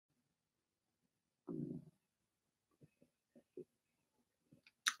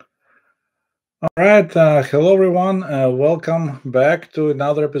All right. Hello, everyone. Welcome back to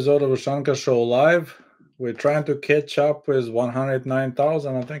another episode of Ushanka Show Live. We're trying to catch up with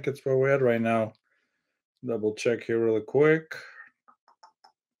 109,000. I think it's where we're at right now. Double check here really quick.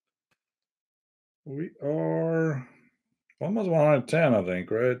 We are almost 110, I think,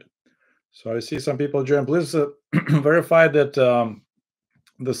 right? So I see some people join. Please verify that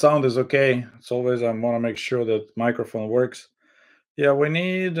the sound is okay. It's always, I want to make sure that microphone works. Yeah, we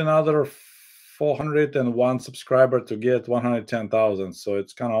need another 401 subscriber to get 110,000. So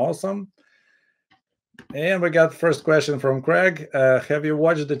it's kind of awesome. And we got first question from Craig. Have you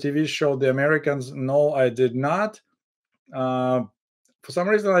watched the TV show The Americans? No, I did not. Uh, for some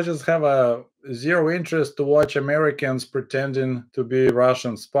reason, I just have a zero interest to watch Americans pretending to be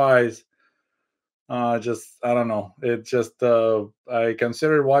Russian spies. Just I don't know. It just I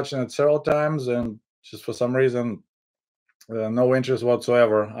considered watching it several times, and just for some reason, no interest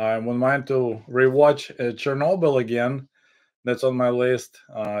whatsoever. I would mind to rewatch Chernobyl again. That's on my list.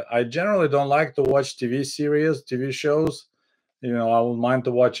 I generally don't like to watch TV series, TV shows. I wouldn't mind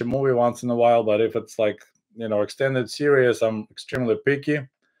to watch a movie once in a while, but if it's like extended series, I'm extremely picky.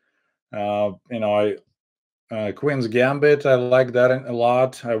 I Queen's Gambit, I like that a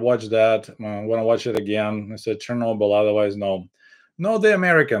lot. I watched that. I want to watch it again. I said Chernobyl, otherwise no, no, the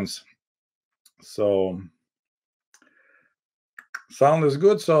Americans. So sound is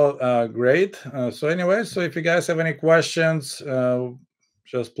good. So great. So anyway, so if you guys have any questions,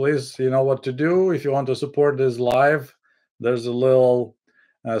 just please, you know what to do. If you want to support this live, there's a little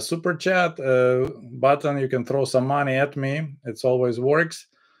super chat button. You can throw some money at me. It always works.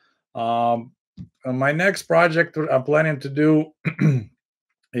 My next project I'm planning to do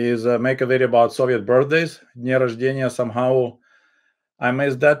is make a video about Soviet birthdays. Дни рождения. Somehow I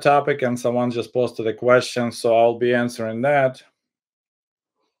missed that topic and someone just posted a question, so I'll be answering that.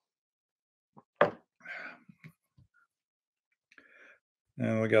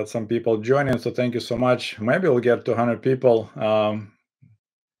 And we got some people joining, so thank you so much. Maybe we'll get to 100 people.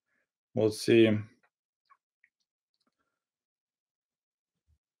 We'll see.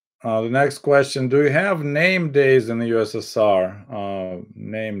 The next question: do you have name days in the USSR?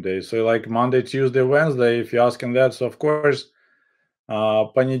 Name days. So like Monday, Tuesday, Wednesday. If you're asking that, so of course,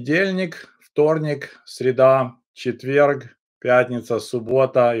 понедельник, вторник, среда, четверг, пятница,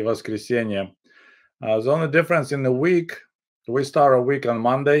 суббота и воскресенье. The only difference in the week, we start a week on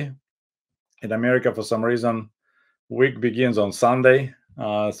Monday. In America, for some reason, week begins on Sunday,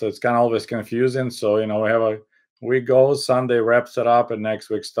 so it's kind of always confusing. So we have a week goes, Sunday wraps it up, and next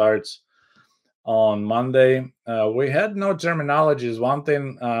week starts on Monday. We had no terminologies. One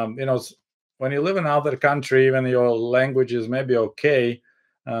thing, when you live in another country, even your language is maybe okay,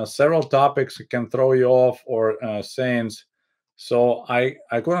 several topics can throw you off or sayings. So I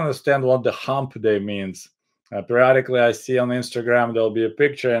couldn't understand what the hump day means. Periodically, I see on Instagram there'll be a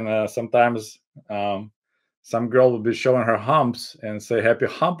picture, and sometimes some girl will be showing her humps and say "Happy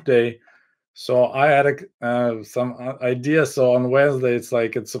Hump Day." So I had some idea. So on Wednesday, it's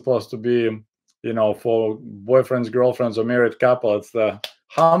like it's supposed to be, for boyfriends, girlfriends, or married couple, it's the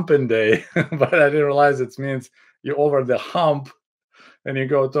humping day. But I didn't realize it means you're over the hump and you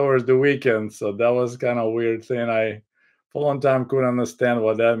go towards the weekend. So that was kind of a weird thing. I, for a long time, couldn't understand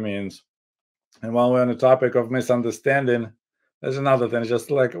what that means. And while we're on the topic of misunderstanding, there's another thing.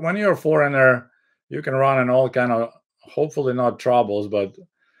 Just like when you're a foreigner, you can run in all kind of, hopefully not troubles, but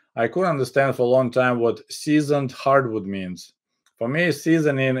I couldn't understand for a long time what seasoned hardwood means. For me,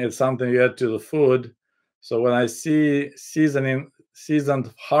 seasoning is something you add to the food. So when I see seasoned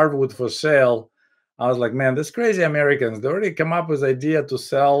hardwood for sale, I was like, man, these crazy Americans, they already come up with idea to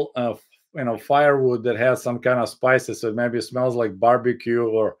sell, firewood that has some kind of spices. So it maybe smells like barbecue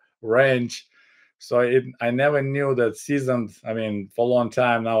or ranch. So I never knew that seasoned. I mean, for a long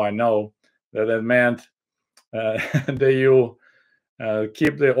time now, I know that it meant that you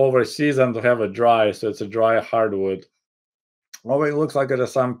keep the over season to have a dry, so it's a dry hardwood. Well, it looks like there are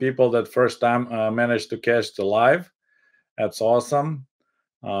some people that first time managed to catch the live. That's awesome.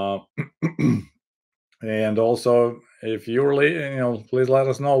 Uh, and also, if you really, please let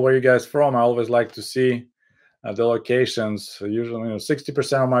us know where you guys from. I always like to see the locations. Usually,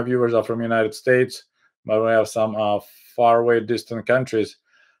 60% of my viewers are from United States, but we have some far away, distant countries.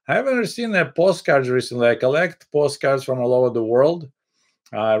 I haven't seen their postcards recently. I collect postcards from all over the world.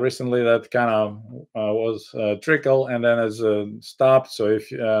 Recently, that kind of was trickle, and then it's stopped. So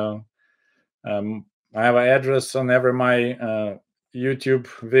if I have an address on every my YouTube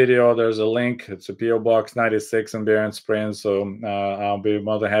video, there's a link. It's a PO Box 96 in Barron Springs. So I'll be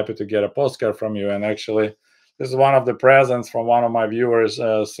more than happy to get a postcard from you. And actually, This is one of the presents from one of my viewers.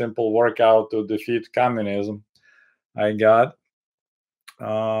 A simple workout to defeat communism. I got.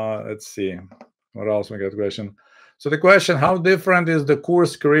 Let's see. What else we got? Question. So the question: how different is the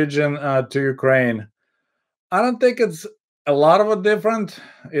Kursk region to Ukraine? I don't think it's a lot of a different.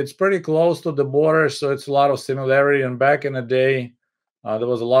 It's pretty close to the border, so it's a lot of similarity. And back in the day, there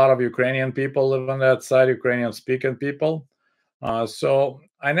was a lot of Ukrainian people living on that side, Ukrainian-speaking people. So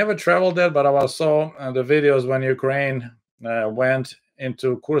I never traveled there, but I saw the videos when Ukraine went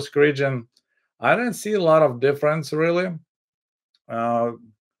into Kursk region. I didn't see a lot of difference really.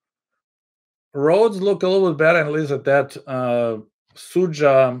 Roads look a little bit better, at least at that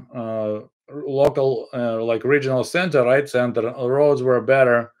Suja local, like regional center, right? Center roads were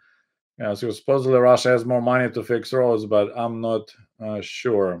better. Yeah, so supposedly Russia has more money to fix roads, but I'm not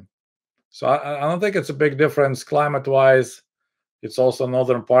sure. So I don't think it's a big difference climate-wise. It's also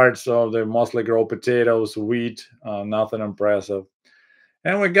northern part, so they mostly grow potatoes, wheat, nothing impressive.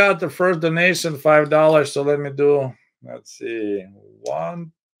 And we got the first donation, $5. So let me do, let's see,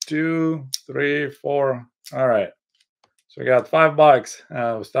 1, 2, 3, 4. All right. So we got $5.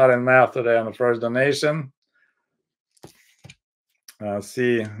 We're starting math today on the first donation.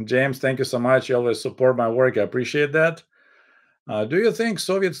 See, James, thank you so much. You always support my work. I appreciate that. Do you think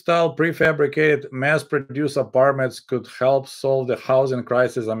Soviet-style prefabricated, mass-produced apartments could help solve the housing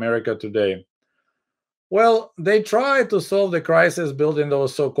crisis in America today? Well, they tried to solve the crisis building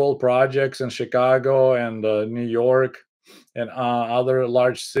those so-called projects in Chicago and New York and other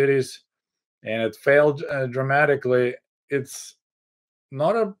large cities, and it failed dramatically. It's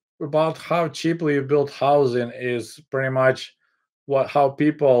not about how cheaply you build housing, is pretty much how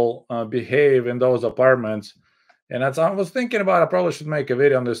people behave in those apartments. And that's, I was thinking about, I probably should make a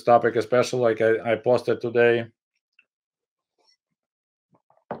video on this topic, especially like I posted today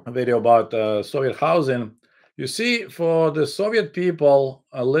a video about Soviet housing. You see, for the Soviet people,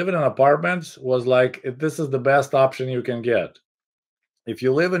 living in apartments was like, this is the best option you can get. If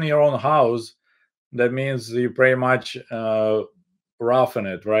you live in your own house, that means you pretty much roughing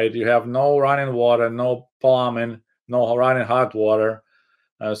it, right? You have no running water, no plumbing, no running hot water.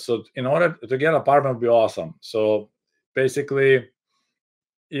 So in order to get an apartment would be awesome. So basically,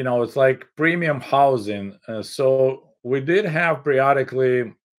 it's like premium housing. So we did have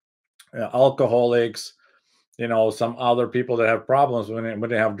periodically alcoholics, some other people that have problems when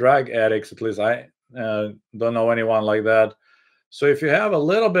they have drug addicts. At least I don't know anyone like that. So if you have a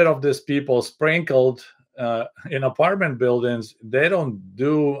little bit of these people sprinkled in apartment buildings, they don't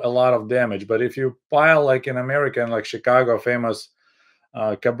do a lot of damage. But if you pile, like in America, like Chicago, famous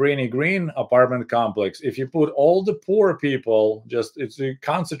Cabrini Green apartment complex, if you put all the poor people, you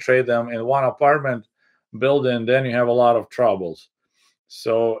concentrate them in one apartment building, then you have a lot of troubles.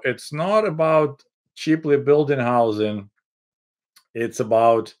 So it's not about cheaply building housing. It's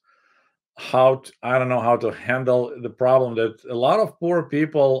about I don't know how to handle the problem that a lot of poor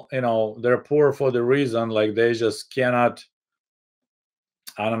people, they're poor for the reason, like they just cannot,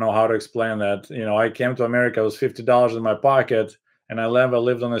 I don't know how to explain that. I came to America, it was $50 in my pocket, and I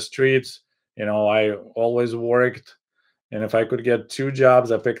lived on the streets. I always worked, and if I could get 2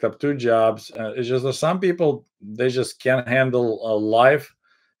 jobs, I picked up 2 jobs. It's just that some people, they just can't handle life,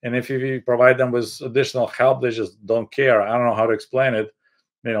 and if you provide them with additional help, they just don't care. I don't know how to explain it.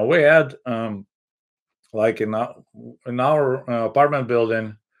 We had like in our apartment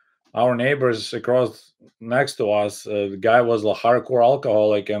building, our neighbors across next to us, the guy was a hardcore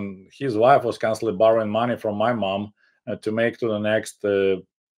alcoholic, and his wife was constantly borrowing money from my mom to make to the next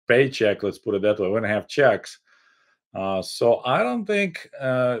paycheck. Let's put it that way. We didn't have checks. So I don't think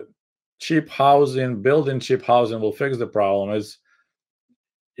building cheap housing will fix the problem.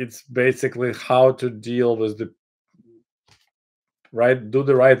 It's basically how to deal with do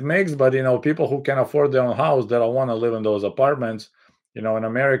the right mix. But people who can afford their own house, they don't want to live in those apartments. In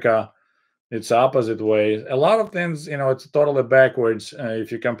America, it's the opposite way. A lot of things, it's totally backwards. If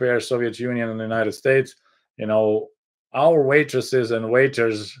you compare Soviet Union and the United States, our waitresses and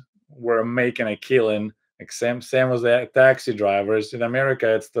waiters were making a killing. Like same as the taxi drivers. In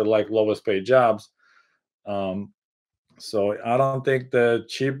America, it's the lowest paid jobs. So I don't think the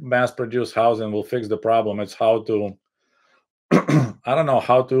cheap mass-produced housing will fix the problem. It's how to, I don't know,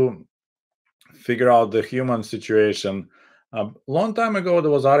 how to figure out the human situation. A long time ago,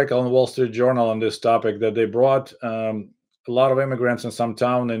 there was an article in the Wall Street Journal on this topic that they brought a lot of immigrants in some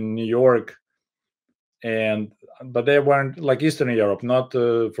town in New York, but they weren't like Eastern Europe, not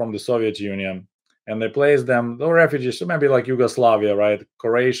from the Soviet Union. And they placed them, the refugees, so maybe like Yugoslavia, right?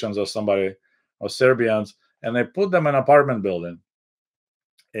 Croatians or somebody, or Serbians, and they put them in an apartment building.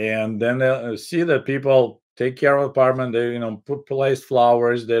 And then they see that people take care of the apartment. They put place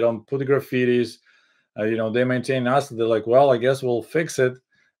flowers. They don't put graffitis. They maintain us. They're like, well, I guess we'll fix it,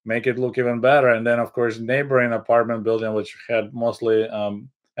 make it look even better. And then, of course, neighboring apartment building, which had mostly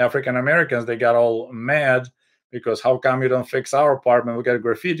African Americans, they got all mad because how come you don't fix our apartment? We got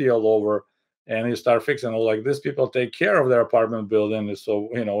graffiti all over. And you start fixing it. Like, these people take care of their apartment building, so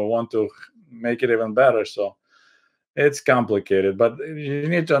we want to make it even better. So it's complicated, but you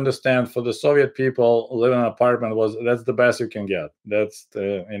need to understand, for the Soviet people, living in an apartment that's the best you can get. That's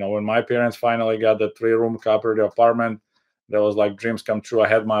the when my parents finally got the 3-room cooperative apartment, that was like dreams come true. I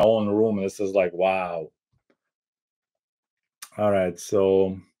had my own room. This is like, wow. All right,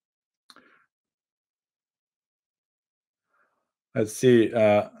 so let's see.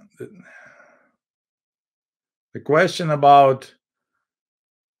 The question about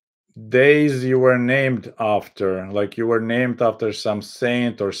days you were named after, like you were named after some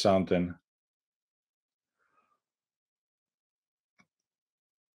saint or something.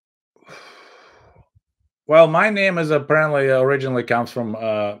 Well, my name is apparently originally comes from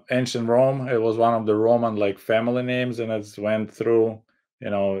ancient Rome. It was one of the Roman like family names, and it's went through.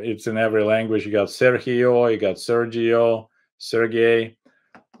 It's in every language. You got Sergio, you got Sergio, Sergey.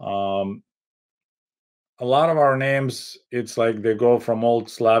 Um, a lot of our names, it's like they go from old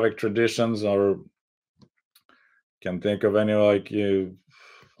Slavic traditions, or can think of any, like, you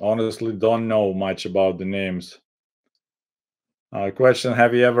honestly don't know much about the names. Question: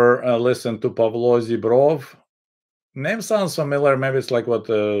 have you ever listened to Pavlo Zibrov? Name sounds familiar. Maybe it's like what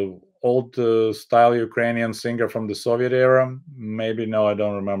the old style Ukrainian singer from the Soviet era. Maybe no, I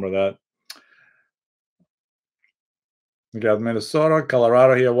don't remember that. We got Minnesota,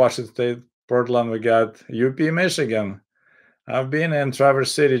 Colorado here, Washington State, Portland. We got UP, Michigan. I've been in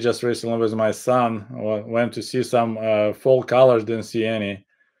Traverse City just recently with my son. Went to see some fall colors, didn't see any.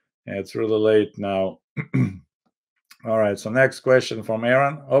 It's really late now. All right, so next question from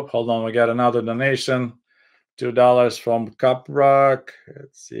Aaron. Oh, hold on, we got another donation. $2 from Cuprock.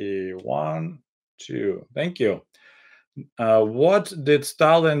 Let's see, 1, 2. Thank you. What did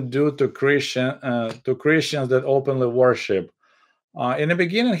Stalin do to Christians that openly worship? In the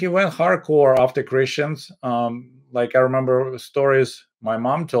beginning, he went hardcore after Christians. Like, I remember stories my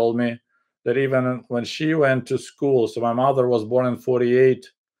mom told me that even when she went to school, so my mother was born in 48.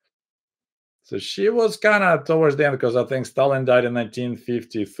 So she was kind of towards the end, because I think Stalin died in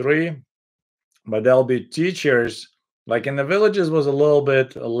 1953. But there'll be teachers, like in the villages was a little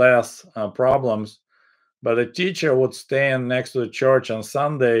bit less problems, but a teacher would stand next to the church on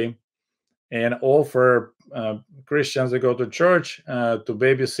Sunday and offer Christians that go to church to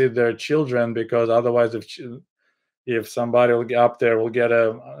babysit their children, because otherwise, if somebody will get up there, will get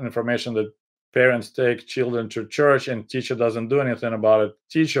information that parents take children to church and teacher doesn't do anything about it,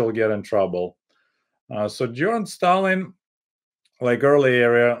 teacher will get in trouble. So during Stalin, like early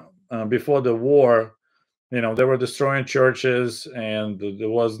area, before the war, they were destroying churches, and there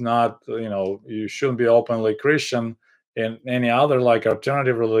was not, you shouldn't be openly Christian. In any other like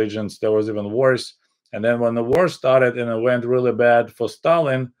alternative religions, there was even worse. And then when the war started and it went really bad for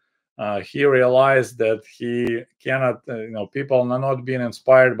Stalin, he realized that he cannot, people are not being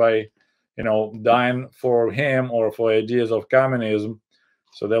inspired by, dying for him or for ideas of communism.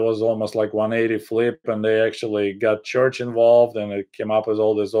 So that was almost like 180 flip, and they actually got church involved, and it came up with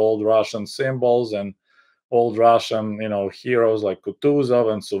all these old Russian symbols and old Russian, heroes like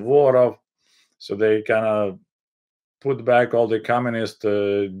Kutuzov and Suvorov. So they kind of put back all the communist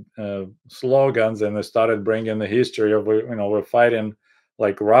slogans, and they started bringing the history of, we're fighting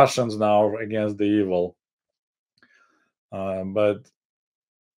like Russians now against the evil. But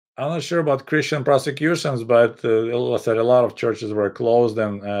I'm not sure about Christian prosecutions, but I said a lot of churches were closed,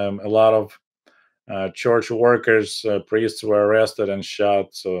 and a lot of church workers, priests were arrested and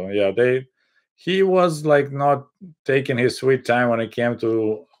shot. So yeah, he was like not taking his sweet time when it came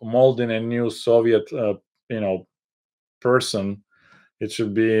to molding a new Soviet, person. It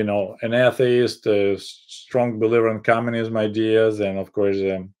should be, an atheist, a strong believer in communism ideas, and of course,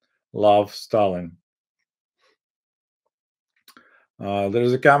 love Stalin.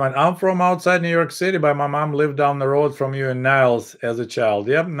 There's a comment. I'm from outside New York City, but my mom lived down the road from you in Niles as a child.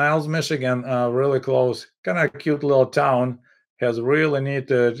 Yep, Niles, Michigan, really close. Kind of cute little town. Has really neat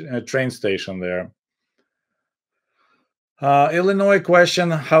train station there. Illinois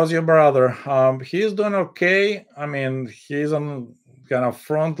question. How's your brother? He's doing okay. I mean, he's on kind of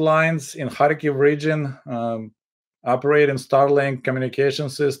front lines in Kharkiv region, operating Starlink communication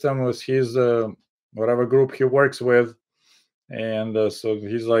system with his whatever group he works with. And so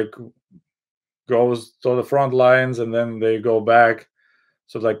he's like goes to the front lines, and then they go back,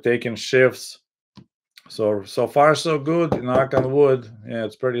 so like taking shifts. So far so good. Knock on wood. Yeah,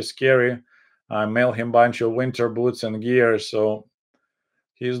 it's pretty scary. I mailed him a bunch of winter boots and gear, so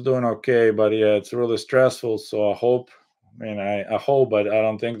he's doing okay. But yeah, it's really stressful. So I hope. I hope, but I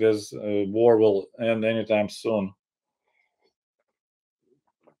don't think this war will end anytime soon.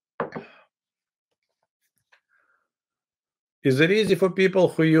 Is it easy for people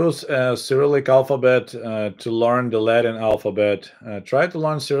who use Cyrillic alphabet to learn the Latin alphabet? Try to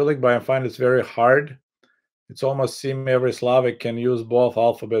learn Cyrillic, but I find it's very hard. It's almost seem every Slavic can use both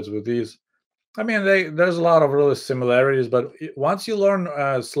alphabets with ease. I mean, there's a lot of really similarities, but once you learn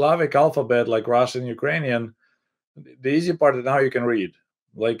Slavic alphabet like Russian, Ukrainian, the easy part is now you can read.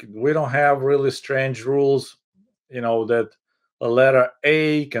 Like we don't have really strange rules, that a letter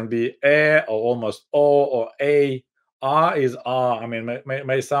A can be A or almost O or A. A is A. I mean,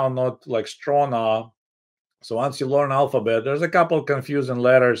 may sound not like strong A. So once you learn alphabet, there's a couple confusing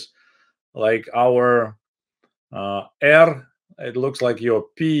letters like our R. It looks like your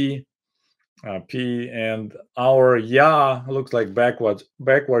P, and our Ya looks like backwards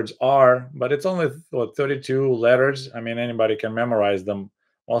R, but it's only 32 letters. I mean, anybody can memorize them.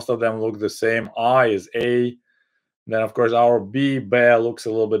 Most of them look the same. I is A. Then, of course, our Be looks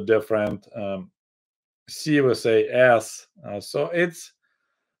a little bit different. C will say S. So it's,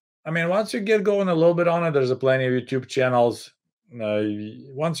 I mean, once you get going a little bit on it, there's a plenty of YouTube channels.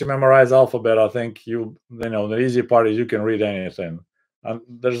 Once you memorize alphabet, I think the easy part is you can read anything. And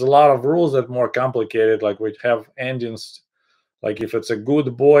there's a lot of rules that are more complicated, like we have endings. Like if it's a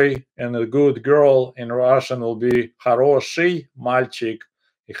good boy and a good girl, in Russian will be хороший мальчик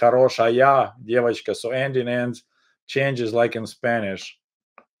и хорошая девочка. So ending ends changes like in Spanish.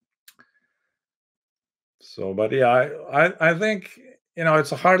 So, but yeah, I think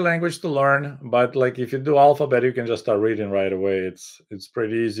it's a hard language to learn, but like if you do alphabet, you can just start reading right away. It's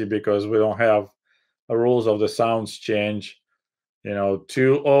pretty easy because we don't have the rules of the sounds change.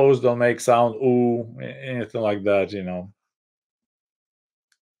 Two O's don't make sound ooh, anything like that.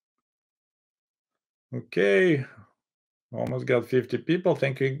 Okay, almost got 50 people.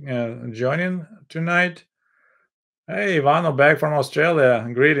 Thank you joining tonight. Hey, Ivano, back from Australia.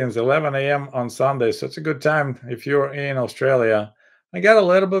 Greetings, 11 a.m. on Sunday. So it's a good time if you're in Australia. I got a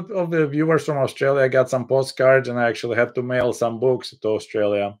little bit of the viewers from Australia. I got some postcards, and I actually had to mail some books to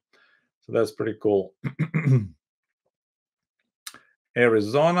Australia. So that's pretty cool.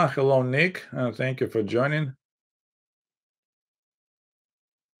 Arizona. Hello, Nick. Thank you for joining.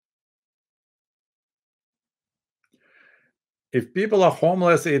 If people are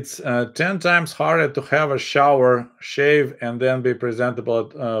homeless, it's 10 times harder to have a shower, shave, and then be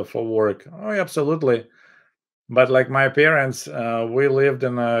presentable for work. Oh, yeah, absolutely. But like my parents, we lived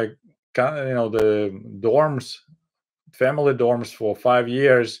in the dorms, family dorms for 5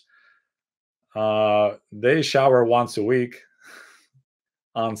 years. They shower once a week.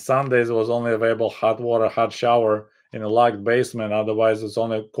 On Sundays, it was only available hot water, hot shower in a locked basement. Otherwise, it's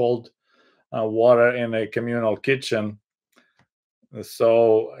only cold water in a communal kitchen.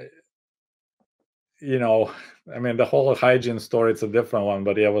 So, I mean, the whole hygiene story, it's a different one,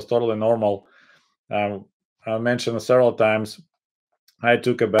 but yeah, it was totally normal. I mentioned several times, I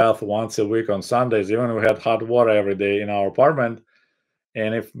took a bath once a week on Sundays, even we had hot water every day in our apartment.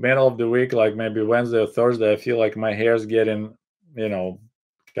 And if middle of the week, like maybe Wednesday or Thursday, I feel like my hair's getting,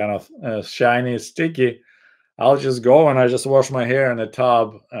 kind of shiny, sticky, I'll just go and I just wash my hair in a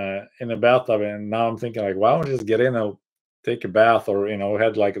tub, in a bathtub. And now I'm thinking like, why don't I just get in and take a bath, or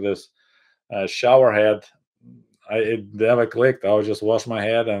had like this shower head. It never clicked. I would just wash my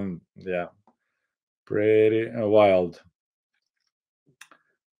head, and yeah, pretty wild.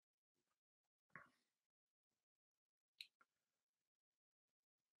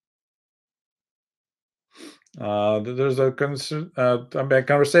 There's a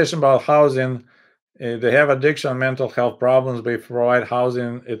conversation about housing. They have addiction, mental health problems. But if you provide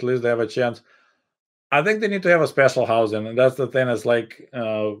housing, at least they have a chance. I think they need to have a special housing, and that's the thing. Is like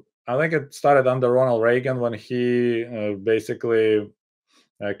I think it started under Ronald Reagan when he basically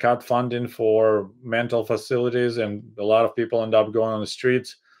cut funding for mental facilities, and a lot of people end up going on the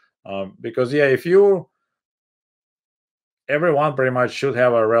streets. Because yeah, if you everyone pretty much should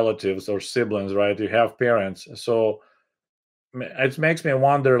have a relatives or siblings, right? You have parents, so it makes me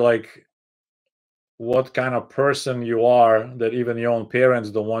wonder, like, what kind of person you are that even your own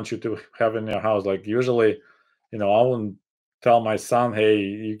parents don't want you to have in your house. Like usually, I wouldn't tell my son, hey,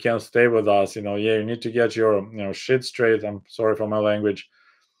 you can't stay with us. Yeah, you need to get your shit straight. I'm sorry for my language.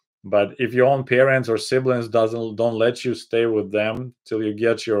 But if your own parents or siblings don't let you stay with them till you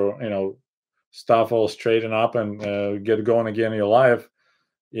get your stuff all straightened up and get going again in your life,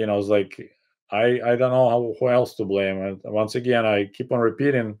 it's like I don't know who else to blame. And once again, I keep on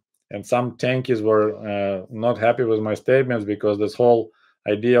repeating, and some tankies were not happy with my statements because this whole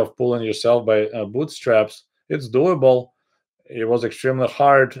idea of pulling yourself by bootstraps, it's doable. It was extremely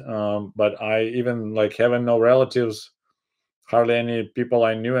hard, but I even like having no relatives, hardly any people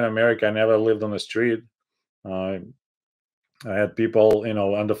I knew in America. I never lived on the street. Uh, I had people,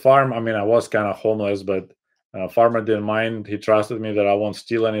 on the farm. I mean, I was kind of homeless, but farmer didn't mind. He trusted me that I won't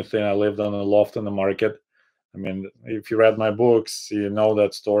steal anything. I lived on a loft in the market. I mean, if you read my books, you know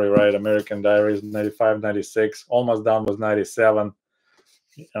that story, right? American Diaries, 95, 96, almost done was 97.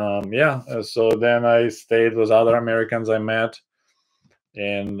 Yeah, so then I stayed with other Americans I met.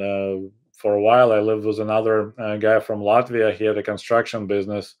 And for a while, I lived with another guy from Latvia. He had a construction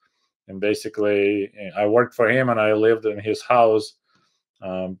business. And basically, I worked for him and I lived in his house.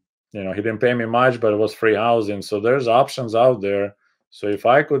 um, he didn't pay me much, but it was free housing. So there's options out there. So if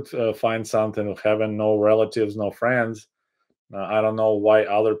I could find something, having no relatives, no friends, I don't know why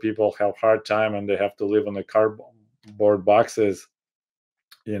other people have hard time and they have to live in the cardboard boxes.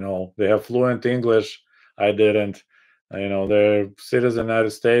 They have fluent English. I didn't. They're citizens of the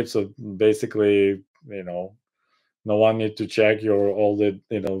United States, so basically, no one need to check your all the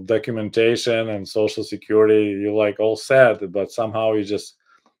documentation and social security. You're like all set, but somehow you just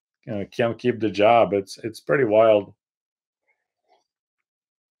can't keep the job. It's pretty wild.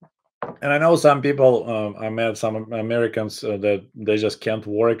 And I know some people. I met some Americans that they just can't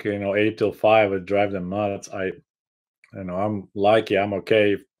work. 8 till 5. It drive them nuts. I'm lucky. I'm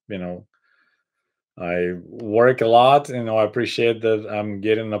okay. You know, I work a lot. I appreciate that I'm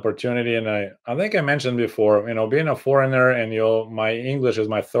getting an opportunity. And I think I mentioned before. Being a foreigner and my English is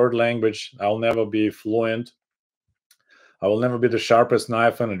my third language. I'll never be fluent. I will never be the sharpest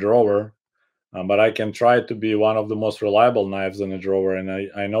knife in a drawer. But I can try to be one of the most reliable knives in a drawer. And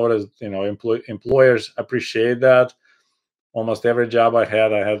I noticed, employers appreciate that. Almost every job I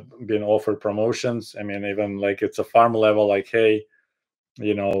had been offered promotions. I mean, even like it's a farm level, like, hey,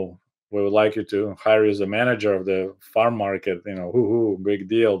 you know, we would like you to hire you as a manager of the farm market. Big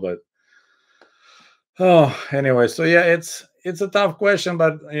deal. But anyway, so yeah, it's a tough question,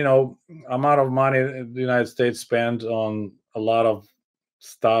 but amount of money the United States spend on a lot of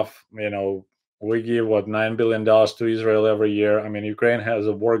stuff. We give what $9 billion to Israel every year. I mean, Ukraine has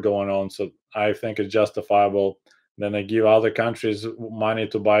a war going on, so I think it's justifiable. Then they give other countries money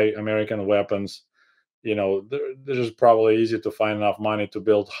to buy American weapons. There's probably easy to find enough money to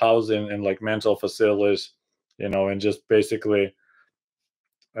build housing and like mental facilities. And just basically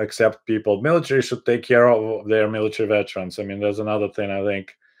accept people. Military should take care of their military veterans. I mean, there's another thing. I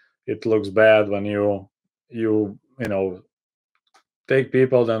think it looks bad when you take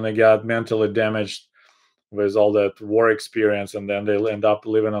people, then they got mentally damaged with all that war experience, and then they'll end up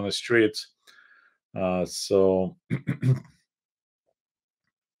living on the streets. So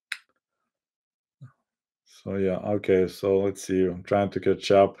so yeah, okay. So let's see. I'm trying to catch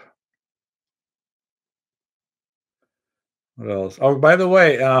up. What else? Oh, by the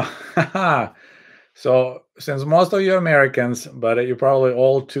way, so since most of you are Americans, but you're probably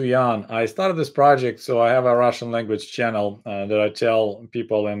all too young, I started this project. So I have a Russian language channel that I tell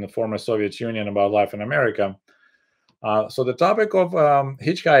people in the former Soviet Union about life in America. So the topic of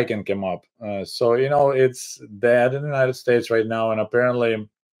hitchhiking came up. So it's dead in the United States right now, and apparently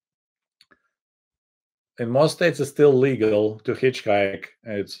in most states it's still legal to hitchhike.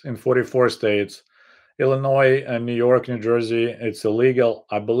 It's in 44 states. Illinois and New York, New Jersey, it's illegal.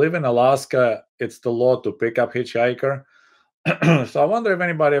 I believe in Alaska, it's the law to pick up hitchhiker. So I wonder if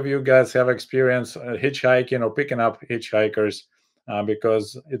anybody of you guys have experience hitchhiking or picking up hitchhikers,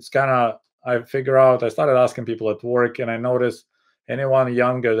 because it's kind of, I started asking people at work, and I noticed anyone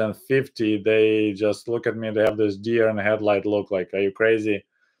younger than 50, they just look at me, they have this deer in the headlight look, like, are you crazy?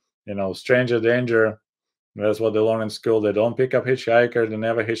 Stranger danger. That's what they learn in school. They don't pick up hitchhikers. They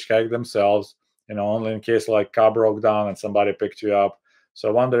never hitchhike themselves. Only in case like car broke down and somebody picked you up. So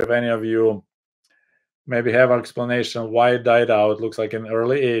I wonder if any of you maybe have an explanation why it died out. It looks like in the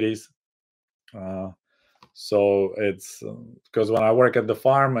early 80s. So it's because when I work at the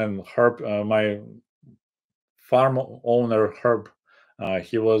farm, and Herb, my farm owner, Herb,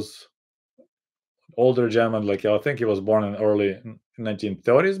 he was older gentleman. Like I think he was born in early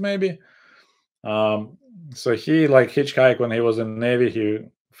 1930s, maybe. So he like hitchhiked when he was in Navy. He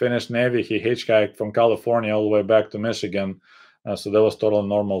finished Navy. He hitchhiked from California all the way back to Michigan. So that was total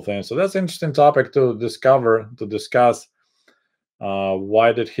normal thing. So that's an interesting topic to discuss.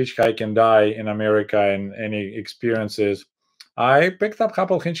 Why did hitchhiking die in America, and any experiences? I picked up a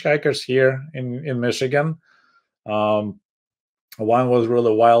couple hitchhikers here in Michigan. Um, One was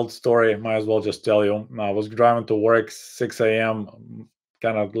really wild story. Might as well just tell you. I was driving to work 6 a.m.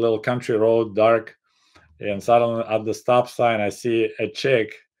 kind of little country road, dark, and suddenly at the stop sign, I see a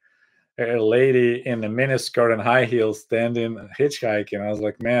chick, a lady in a miniskirt and high heels standing hitchhiking. I was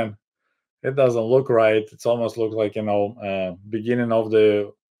like, man, it doesn't look right. It's almost look like beginning of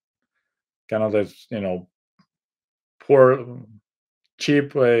the kind of the poor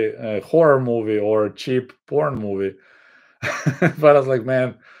cheap horror movie or cheap porn movie. But I was like,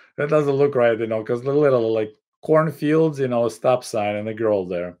 man, that doesn't look right, because the little like cornfields, stop sign and the girl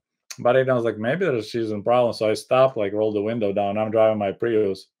there. But I was like, maybe she's in problem. So I stopped, like rolled the window down. I'm driving my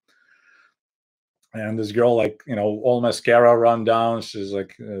Prius. And this girl, like, all mascara run down. She's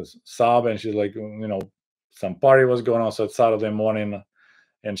like sobbing. She's like, some party was going on. So it's Saturday morning,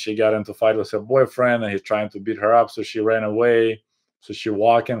 and she got into a fight with her boyfriend, and he's trying to beat her up. So she ran away. So she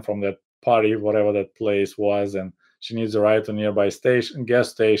walking from that party, whatever that place was, and she needs a ride to nearby gas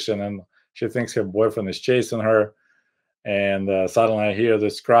station, and she thinks her boyfriend is chasing her. And suddenly I hear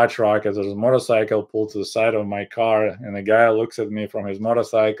this crotch rocket. There's a motorcycle pulled to the side of my car, and the guy looks at me from his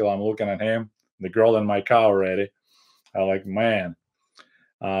motorcycle. I'm looking at him, the girl in my car already. I'm like, man.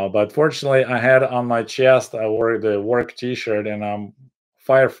 But fortunately, I had on my chest, I wore the work T-shirt, and I'm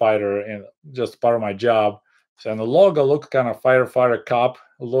firefighter, and just part of my job. So, and the logo looked kind of firefighter cop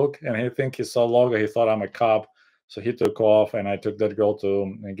look, and he saw logo, he thought I'm a cop, so he took off, and I took that girl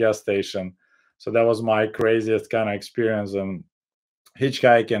to a gas station. So that was my craziest kind of experience in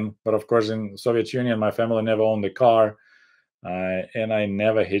hitchhiking. But of course, in Soviet Union, my family never owned a car, and I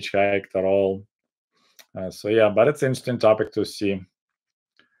never hitchhiked at all. So yeah, but it's an interesting topic to see.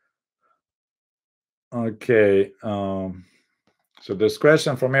 Okay. So this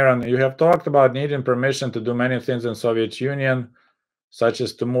question from Aaron: you have talked about needing permission to do many things in Soviet Union, such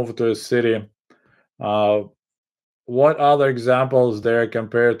as to move to a city. Uh, what other examples there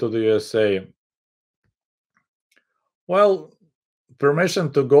compared to the USA? Well,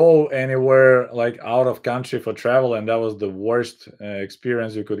 permission to go anywhere like out of country for travel, and that was the worst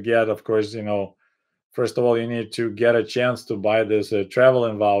experience you could get. Of course, first of all, you need to get a chance to buy this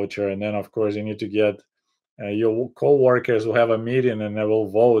traveling voucher, and then of course you need to get your co-workers will have a meeting and they will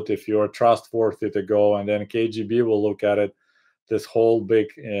vote if you're trustworthy to go, and then KGB will look at it. This whole big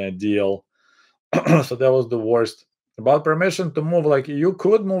deal. So that was the worst. About permission to move, like you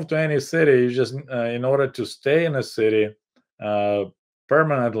could move to any city. You just in order to stay in a city uh,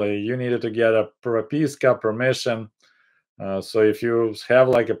 permanently, you needed to get a propiska permission. So if you have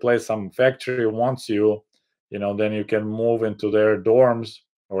like a place, some factory wants you, then you can move into their dorms,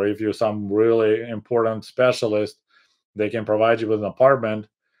 or if you're some really important specialist, they can provide you with an apartment,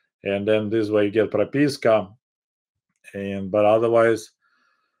 and then this way you get propiska. And but otherwise,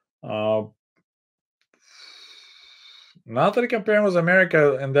 uh, not that comparing with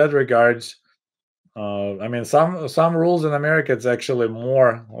America in that regards. I mean, some rules in America it's actually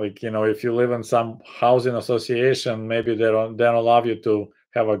more like if you live in some housing association, maybe they don't allow you to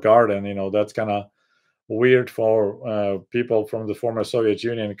have a garden. That's kind of weird for people from the former Soviet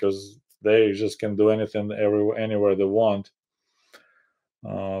Union because they just can do anything anywhere they want.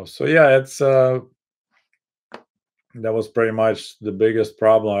 So yeah, it's that was pretty much the biggest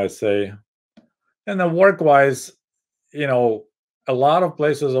problem I say. And then work wise, you know, a lot of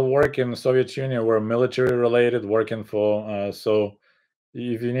places of work in the Soviet Union were military related, working for. So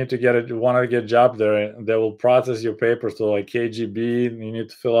if you need to want to get a job there, they will process your papers to like KGB. You need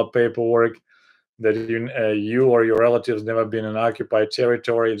to fill up paperwork that you or your relatives never been in occupied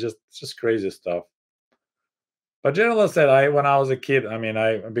territory. Just crazy stuff. But generally said, when I was a kid, I mean,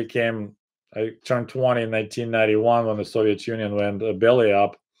 I turned 20 in 1991 when the Soviet Union went belly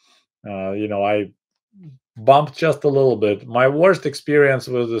up. I bumped just a little bit. My worst experience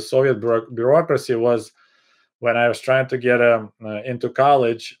with the Soviet bureaucracy was when I was trying to get into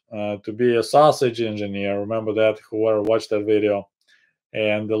college to be a sausage engineer. Remember that? Whoever watched that video.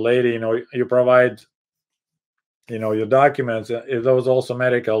 And the lady, you provide, your documents. There was also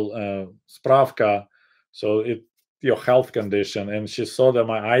medical spravka, so your health condition. And she saw that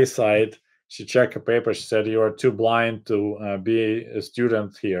my eyesight. She checked her paper. She said, "You are too blind to be a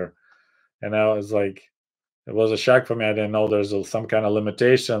student here." And I was like, it was a shock for me. I didn't know there's some kind of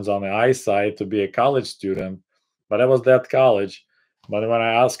limitations on the eyesight to be a college student, but I was that college. But when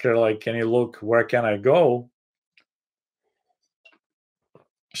I asked her, like, can you look, where can I go?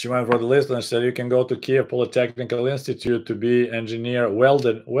 She went for the list and said, you can go to Kiev Polytechnical Institute to be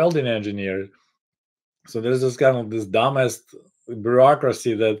welding engineer. So there's this kind of this dumbest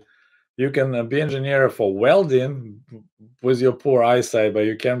bureaucracy that you can be engineer for welding with your poor eyesight, but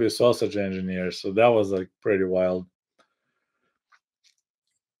you can be sausage engineer. So that was like pretty wild.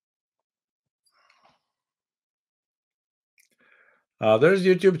 There's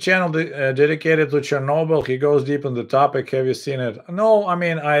YouTube channel dedicated to Chernobyl. He goes deep in the topic. Have you seen it? No, I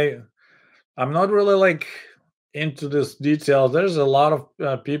mean I'm not really like into this detail. There's a lot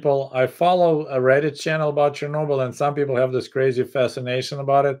of people. I follow a Reddit channel about Chernobyl, and some people have this crazy fascination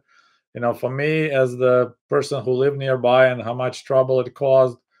about it. For me, as the person who lived nearby and how much trouble it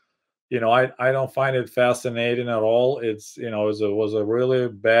caused, I don't find it fascinating at all. It was a really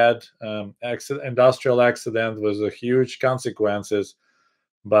bad industrial accident with a huge consequences,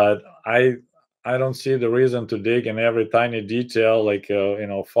 but I don't see the reason to dig in every tiny detail, like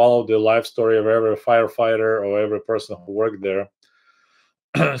follow the life story of every firefighter or every person who worked there.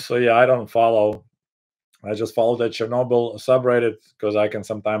 So yeah, I don't follow. I just follow the Chernobyl subreddit because I can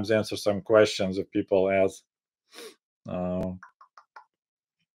sometimes answer some questions if people ask. Uh,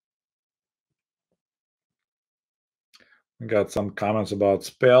 we got some comments about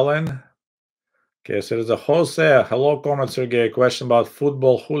spelling. Okay, so there's a Jose. Hello, Comrade Sergey. Question about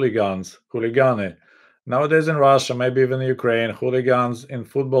football hooligans. Huligani. Nowadays in Russia, maybe even Ukraine, hooligans in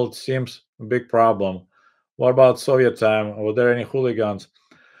football seems a big problem. What about Soviet time? Were there any hooligans?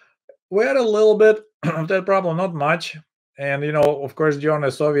 We had a little bit of that problem, not much. And, of course, during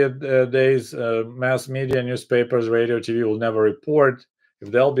the Soviet days, mass media, newspapers, radio, TV will never report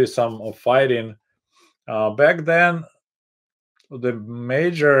if there'll be some fighting. Back then, the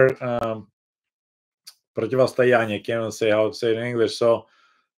major противостояние, can't even say how to say it in English. So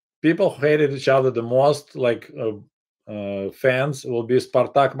people who hated each other the most, like fans, will be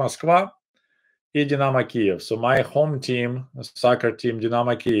Spartak Moskva и Dynamo Kiev. So my home team, soccer team,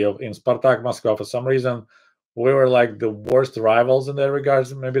 Dynamo Kiev, in Spartak Moscow, for some reason, we were like the worst rivals in that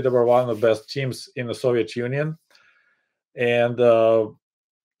regards. Maybe they were one of the best teams in the Soviet Union. And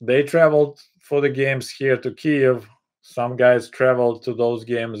they traveled for the games here to Kiev. Some guys traveled to those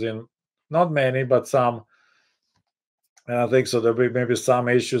games in, not many, but some. And I think so there'll be maybe some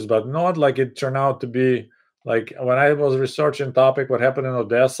issues, but not like it turned out to be like when I was researching topic what happened in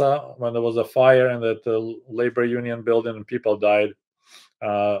Odessa when there was a fire in that labor union building and people died.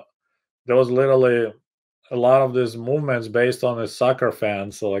 There was literally a lot of these movements based on the soccer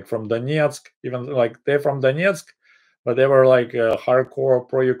fans. So like from Donetsk, even like they're from Donetsk, but they were like hardcore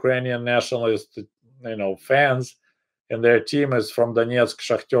pro-Ukrainian nationalist, fans, and their team is from Donetsk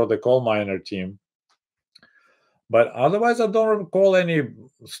Shakhter, the coal miner team. But otherwise, I don't recall any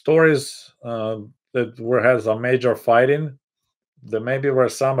stories that were had some major fighting. There maybe were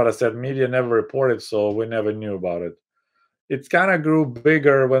some, but I said media never reported, so we never knew about it. It kind of grew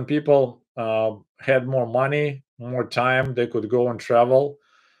bigger when people had more money, more time. They could go and travel.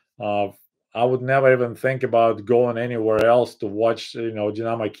 Uh, I would never even think about going anywhere else to watch,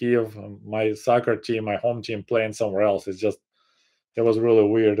 Dynamo Kiev, my soccer team, my home team playing somewhere else. It was really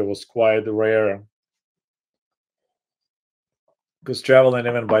weird. It was quite rare because traveling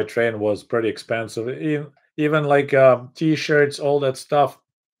even by train was pretty expensive. Even like t-shirts, all that stuff,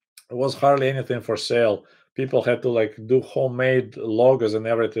 it was hardly anything for sale. People had to like do homemade logos and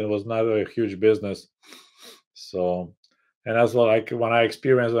everything. It was not a huge business. So, and that's what when I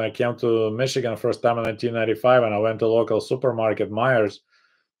experienced when I came to Michigan first time in 1995, and I went to local supermarket Myers.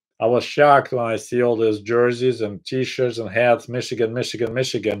 I was shocked when I see all these jerseys and T-shirts and hats, Michigan, Michigan,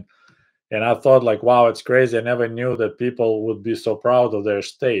 Michigan. And I thought, like, wow, it's crazy. I never knew that people would be so proud of their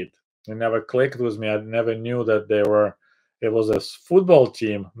state. It never clicked with me. I never knew that it was a football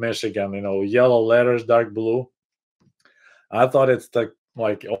team, Michigan, yellow letters, dark blue. I thought it's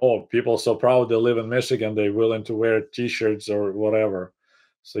like, oh, people so proud they live in Michigan, they're willing to wear T-shirts or whatever.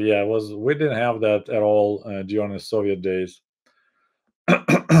 So yeah, we didn't have that at all during the Soviet days.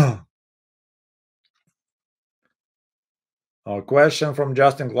 A question from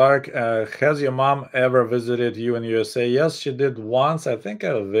Justin Clark. Has your mom ever visited you in USA? Yes, she did once. I think I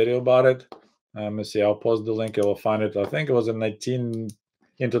have a video about it. Let me see. I'll post the link. You'll find it. I think it was in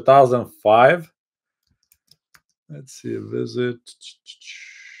 2005. Let's see. Visit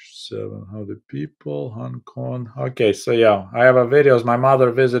 700 people, Hong Kong. Okay, so yeah, I have a videos. My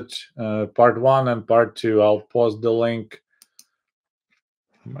mother visit part 1 and part 2. I'll post the link.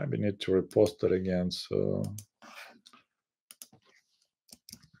 Maybe need to repost it again. So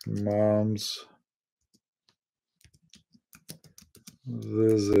mom's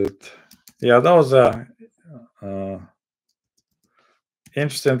visit. Yeah, that was a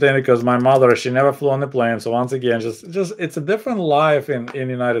interesting thing because my mother, she never flew on a plane. So once again, just it's a different life in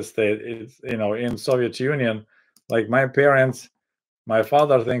United States. It's in Soviet Union. Like my parents, my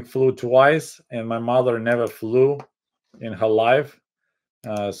father I think flew twice, and my mother never flew in her life.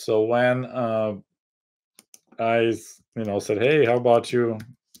 So when I said, hey, how about you?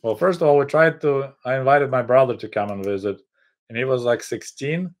 Well, first of all, I invited my brother to come and visit, and he was like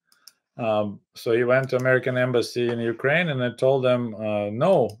 16. So he went to American embassy in Ukraine, and they told them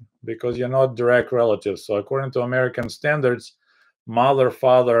no, because you're not direct relatives. So according to American standards, mother,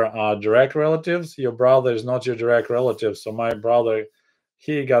 father are direct relatives. Your brother is not your direct relative. So my brother,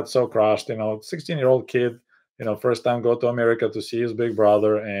 he got so crushed. 16-year-old kid. First time go to America to see his big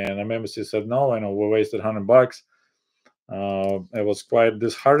brother, and the embassy said no. We wasted $100. It was quite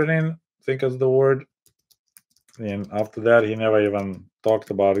disheartening, I think is the word. And after that, he never even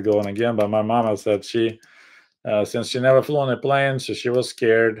talked about it going again. But my mama said since she never flew on a plane, so she was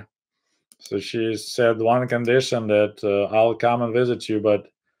scared. So she said one condition that I'll come and visit you, but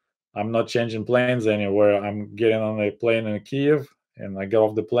I'm not changing planes anywhere. I'm getting on a plane in Kiev, and I get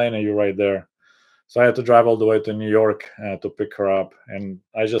off the plane, and you're right there. So I had to drive all the way to New York to pick her up. And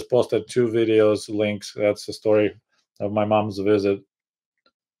I just posted 2 videos, links. That's the story of my mom's visit.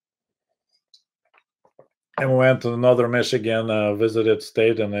 And we went to northern Michigan, visited,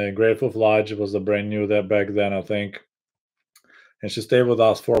 stayed in a Grateful Lodge. It was a brand new that back then, I think. And she stayed with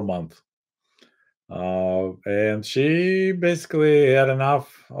us for a month. And she basically had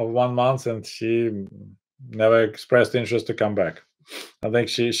enough of 1 month, and she never expressed interest to come back. I think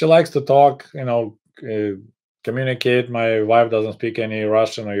she likes to talk, communicate. My wife doesn't speak any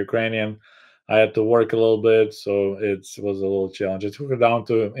Russian or Ukrainian. I had to work a little bit, so it was a little challenge. I took her down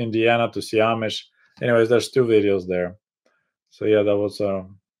to Indiana to see Amish. Anyways, there's 2 videos there. So yeah, that was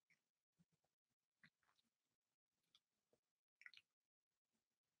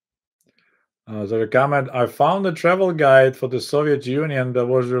there's a comment. I found a travel guide for the Soviet Union that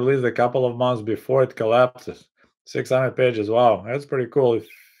was released a couple of months before it collapses. 600 pages. Wow, that's pretty cool.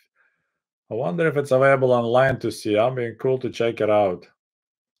 I wonder if it's available online to see. That'd be cool to check it out.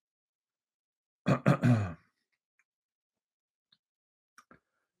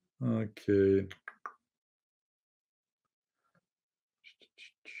 Okay.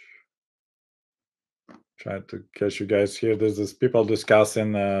 Try to catch you guys here. There's this people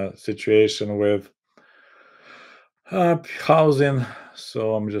discussing a situation with housing,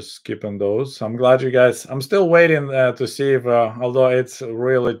 so I'm just skipping those. I'm glad you guys. I'm still waiting to see if, although it's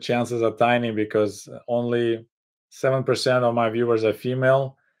really chances are tiny because only 7% of my viewers are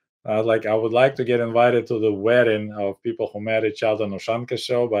female. Like I would like to get invited to the wedding of people who met each other on Ushanka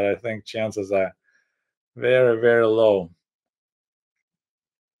Show, but I think chances are very, very low.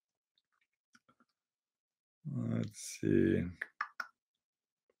 Let's see.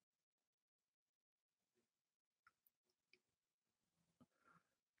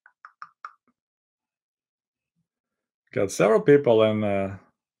 Got several people in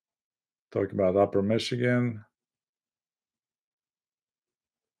talking about Upper Michigan.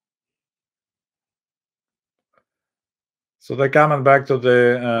 So they're coming back to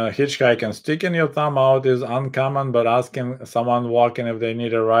the hitchhiking. Sticking your thumb out is uncommon, but asking someone walking if they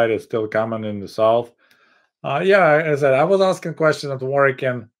need a ride is still common in the South. Yeah, as I said, I was asking questions at work,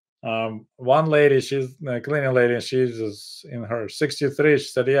 and one lady, she's a cleaning lady, and she's in her 63. She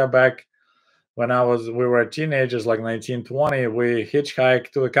said, "Yeah, back when we were teenagers, like 1920, we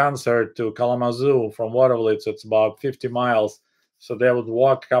hitchhiked to a concert to Kalamazoo from Watervliet. It's about 50 miles. So they would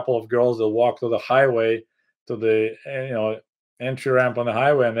walk, a couple of girls, they'll walk to the highway, to the entry ramp on the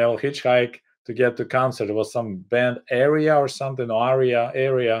highway, and they'll hitchhike to get to concert. It was some band area or something, or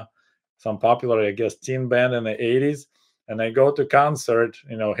area, some popular, I guess, teen band in the 80s. And they go to concert,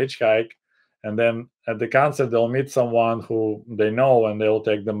 hitchhike, and then at the concert they'll meet someone who they know, and they'll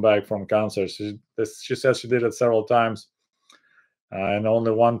take them back from concert. She says she did it several times, and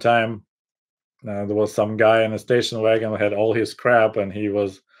only one time there was some guy in a station wagon who had all his crap, and he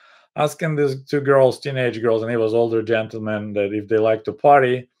was asking these 2 girls, teenage girls, and he was older gentleman, that if they like to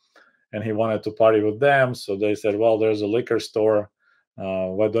party, and he wanted to party with them. So they said, well, there's a liquor store,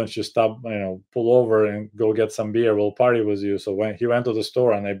 why don't you stop, pull over and go get some beer, we'll party with you. So when he went to the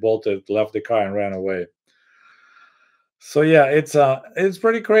store, and they bolted, left the car, and ran away. So yeah, it's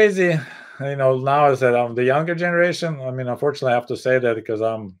pretty crazy. Now I said I'm the younger generation. I mean, unfortunately, I have to say that because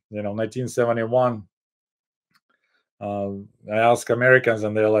I'm 1971. I ask Americans,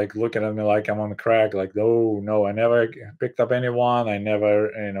 and they're like looking at me like I'm on crack. Like, oh no, I never picked up anyone. I never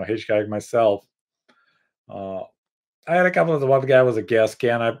hitchhiked myself. Uh, I had a couple of one guy was a gas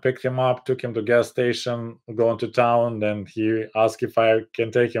can. I picked him up, took him to gas station, going to town. Then he asked if I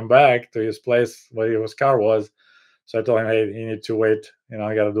can take him back to his place where his car was. So I told him, hey, you need to wait.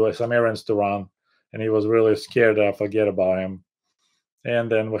 I got to do some errands to run. And he was really scared that I forget about him.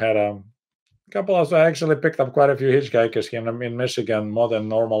 And then we had a couple of, so I actually picked up quite a few hitchhikers here in Michigan, more than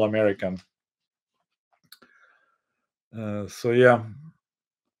normal American. So yeah,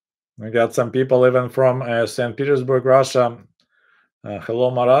 we got some people even from St. Petersburg, Russia. Hello,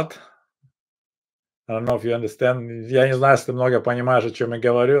 Marat. I don't know if you understand. Я не знаю, если ты много понимаешь, о чем я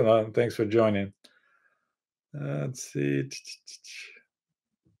говорю, но thanks for joining. Let's see.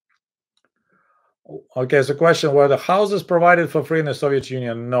 Okay, so question, were the houses provided for free in the Soviet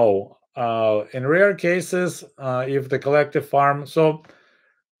Union? No. In rare cases, if the collective farm, so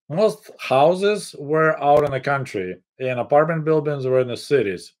most houses were out in the country and apartment buildings were in the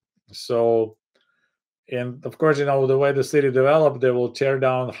cities. So, and of course, the way the city developed, they will tear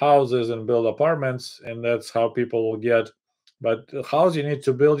down houses and build apartments, and that's how people will get. But the house you need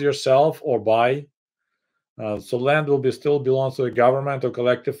to build yourself or buy. So land will be still belongs to the government or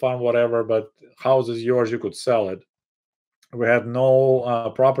collective fund, whatever. But house is yours; you could sell it. We had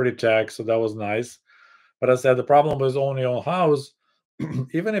no property tax, so that was nice. But I said the problem was only on house.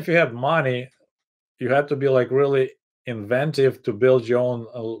 Even if you had money, you had to be like really inventive to build your own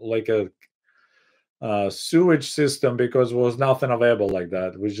like a sewage system because there was nothing available like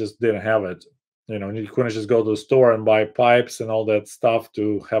that. We just didn't have it. You couldn't just go to the store and buy pipes and all that stuff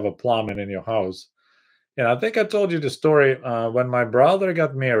to have a plumbing in your house. And I think I told you the story when my brother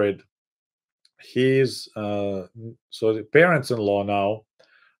got married. He's so the parents-in-law now.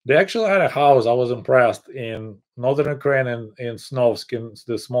 They actually had a house. I was impressed in northern Ukraine in Snovsk, in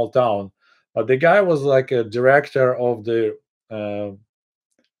the small town. But the guy was like a director of the uh,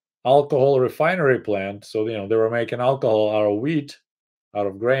 alcohol refinery plant. So they were making alcohol out of wheat, out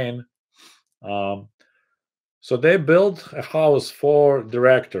of grain. Um, so they built a house for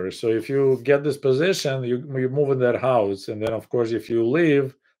directors. So if you get this position, you move in that house, and then of course if you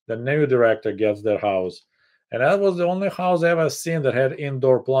leave, the new director gets that house. And that was the only house I ever seen that had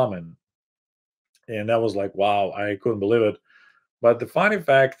indoor plumbing. And that was like, wow, I couldn't believe it. But the funny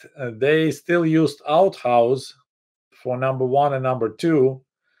fact, they still used outhouse for number one and number two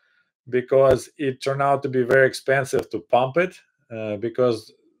because it turned out to be very expensive to pump it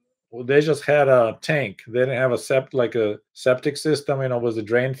because they just had a tank. They didn't have like a septic system, with the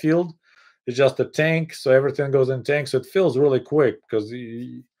drain field. It's just a tank, so everything goes in tank. So it fills really quick because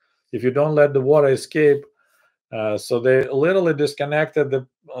if you don't let the water escape, so they literally disconnected the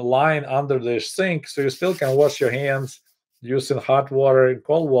line under the sink, so you still can wash your hands using hot water and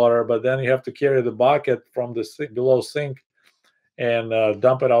cold water, but then you have to carry the bucket from the below sink and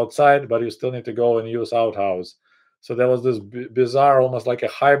dump it outside, but you still need to go and use outhouse. So there was this bizarre, almost like a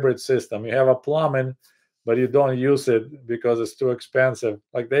hybrid system. You have a plumbing, but you don't use it because it's too expensive.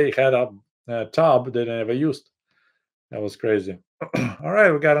 Like they had a tub they never used. That was crazy. All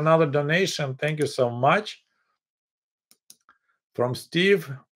right, we got another donation. Thank you so much from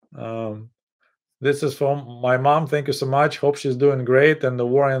Steve. Um, this is from my mom. Thank you so much. Hope she's doing great and the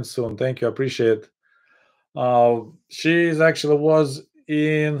war ends soon. Thank you. I appreciate it. She's actually was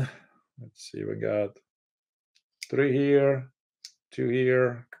in, let's see, we got 3 here, 2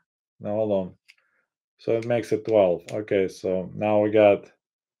 here. No, hold on. So it makes it 12. Okay, so now we got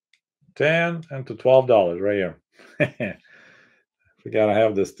 10 and to $12 right here. We gotta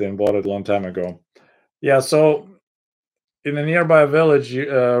have this thing. Bought it a long time ago. Yeah, so in a nearby village,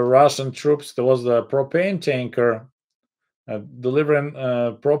 Russian troops, there was a propane tanker delivering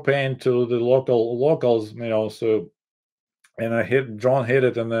propane to the locals, so and drone hit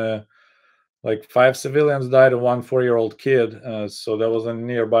it, and like 5 civilians died and one 4-year-old kid. So that was a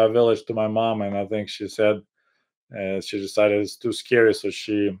nearby village to my mom, and I think she said she decided it's too scary, so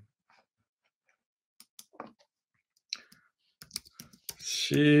she's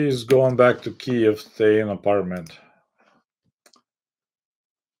going back to Kiev, stay in apartment.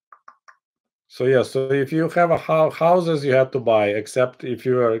 So yeah, so if you have a houses, you have to buy, except if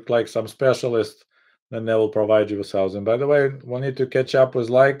you are like some specialist, then they will provide you with housing. By the way, we need to catch up with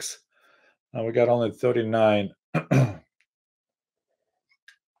likes. We got only 39.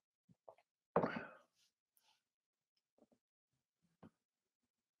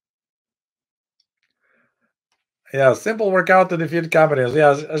 Yeah, simple workout to defeat companies. Yeah,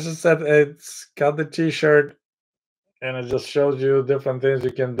 as I just said, it's got the T-shirt, and it just shows you different things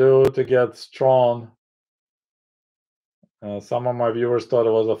you can do to get strong. Some of my viewers thought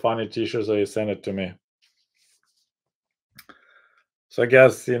it was a funny T-shirt, so they sent it to me. So I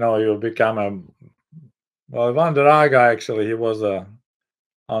guess you become Ivan Draga actually he was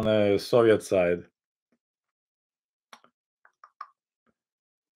on the Soviet side.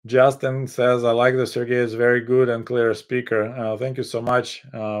 Justin says, I like the Sergey is very good and clear speaker. Thank you so much.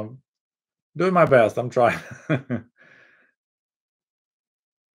 Doing my best. I'm trying.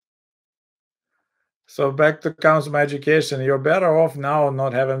 So back to council education. You're better off now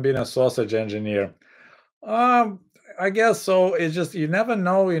not having been a sausage engineer. I guess so. It's just you never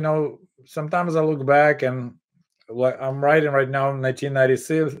know. Sometimes I look back and like I'm writing right now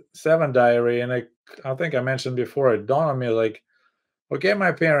 1997 diary, and I think I mentioned before, it dawned on me like, okay,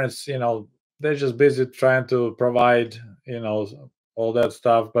 my parents, they're just busy trying to provide, all that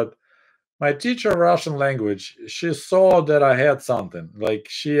stuff. But my teacher of Russian language, she saw that I had something. Like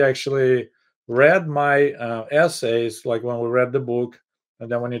she actually read my essays, like when we read the book,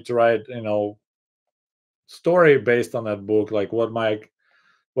 and then we need to write, story based on that book, like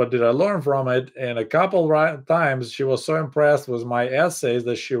what did I learn from it. And a couple times she was so impressed with my essays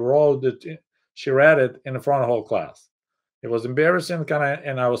that she wrote it, she read it in front of the whole class. It was embarrassing, kind of,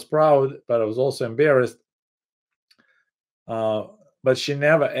 and I was proud, but I was also embarrassed. Uh, but she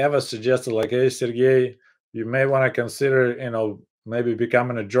never ever suggested like, "Hey, Sergey, you may want to consider, maybe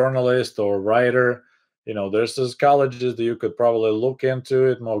becoming a journalist or writer. There's these colleges that you could probably look into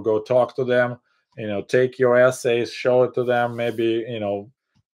it, more go talk to them. Take your essays, show it to them. Maybe,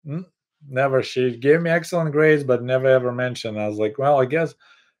 N- never. She gave me excellent grades, but never ever mentioned. I was like, well, I guess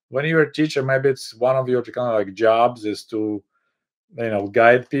when you're a teacher, maybe it's one of your kind of like jobs is to,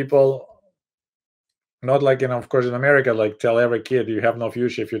 guide people. Not like, of course, in America, like tell every kid you have no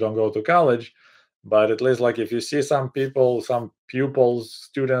future if you don't go to college. But at least, like, if you see some people, some pupils,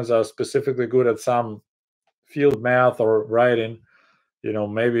 students are specifically good at some field, math or writing,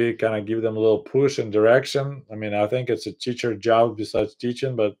 maybe kind of give them a little push and direction. I mean, I think it's a teacher job besides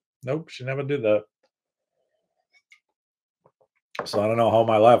teaching, but nope, she never did that. So I don't know how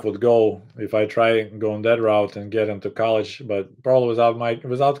my life would go if I try going that route and get into college, but probably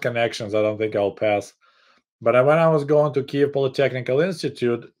without connections, I don't think I'll pass. But when I was going to Kiev Polytechnical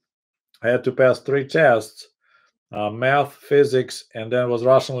Institute, I had to pass three tests: math, physics, and then was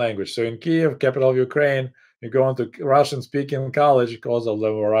Russian language. So in Kiev, capital of Ukraine, you go into Russian-speaking college because of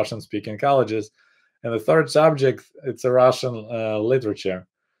the Russian-speaking colleges, and the third subject it's a Russian literature.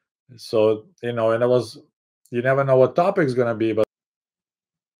 So and it was you never know what topic's going to be, but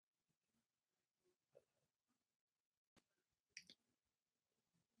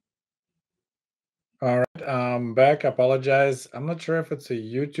all right, back. Apologize. I'm not sure if it's a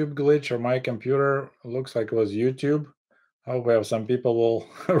YouTube glitch or my computer. Looks like it was YouTube. I hope we have some people will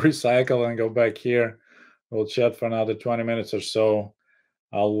recycle and go back here. We'll chat for another 20 minutes or so.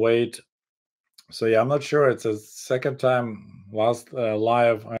 I'll wait. So yeah, I'm not sure. It's a second time last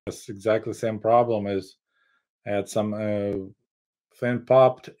live. It's exactly the same problem. Is I had some thing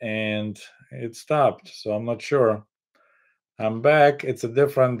popped and it stopped. So I'm not sure. I'm back. It's a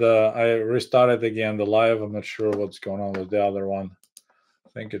different. I restarted again the live. I'm not sure what's going on with the other one. I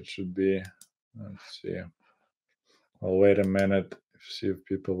think it should be. Let's see. I'll wait a minute. See if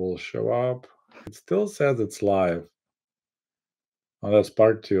people will show up. It still says it's live. Oh, that's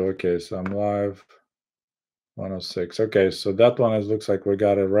part two. Okay, so I'm live. 106. Okay, so that one is looks like we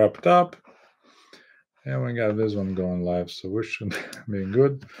got it wrapped up. And we got this one going live. So we should be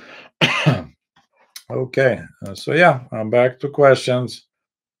good. Okay, so yeah, I'm back to questions.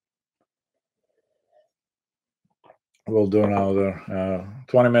 We'll do another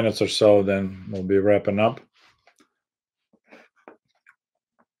 20 minutes or so, then we'll be wrapping up.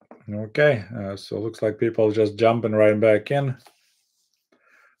 Okay, so looks like people just jumping right back in.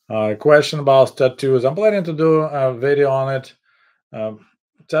 Question about tattoos. I'm planning to do a video on it.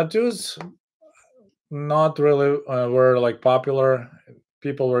 Tattoos not really were like popular.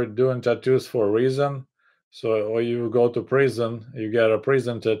 People were doing tattoos for a reason. So when you go to prison, you get a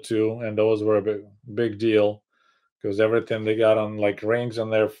prison tattoo, and those were a big deal because everything they got on like rings on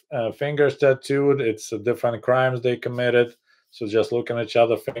their fingers tattooed. It's different crimes they committed. So just looking at each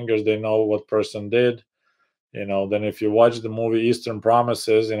other fingers, they know what person did. Then if you watch the movie Eastern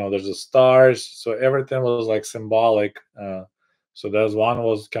Promises, there's the stars. So everything was like symbolic. So there's one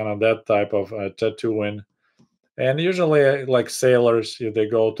was kind of that type of tattooing. And usually, like sailors, if they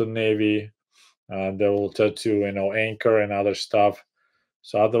go to Navy, they will tattoo, anchor and other stuff.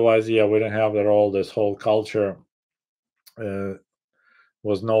 So otherwise, yeah, we didn't have at all this whole culture. Uh,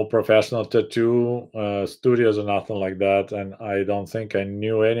 was no professional tattoo studios or nothing like that, and I don't think I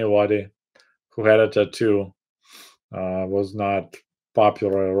knew anybody who had a tattoo. Was not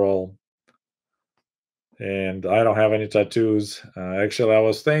popular at all. And I don't have any tattoos. Actually, I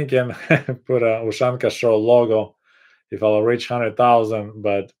was thinking put a Ushanka Show logo if I'll reach 100,000,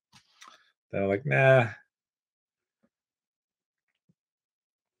 but they're like, nah.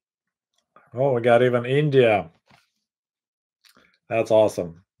 Oh, we got even India. That's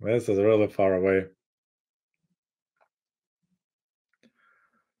awesome. This is really far away.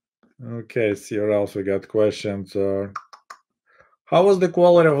 Okay, see what else we got questions. How was the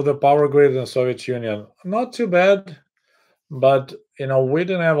quality of the power grid in Soviet Union? Not too bad. But we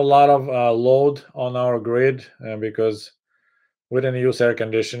didn't have a lot of load on our grid, because we didn't use air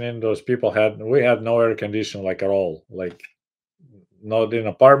conditioning. Those people we had no air conditioning, like, at all, like, not in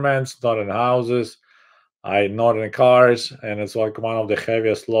apartments, not in houses, not in cars, and it's like one of the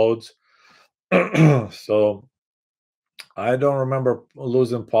heaviest loads. So I don't remember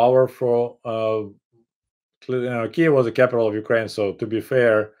losing power for Kiev was the capital of Ukraine. So, to be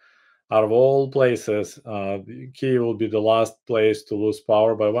fair, out of all places, Kiev will be the last place to lose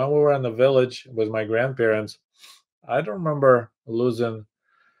power. But when we were in the village with my grandparents, I don't remember losing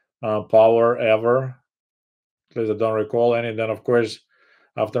power ever. At least I don't recall any. Then, of course,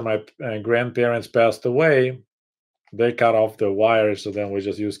 after my grandparents passed away, they cut off the wires. So then we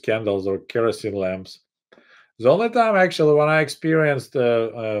just used candles or kerosene lamps. The only time, actually, when I experienced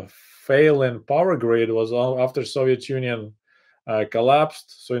a failing power grid was after Soviet Union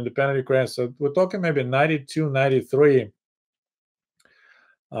collapsed. So independent Ukraine. So we're talking maybe 92, 93.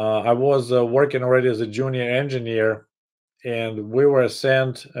 I was working already as a junior engineer, and we were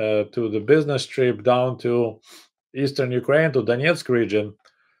sent to the business trip down to eastern Ukraine, to Donetsk region,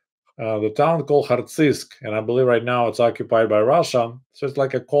 the town called Khartsisk, and I believe right now it's occupied by Russia. So it's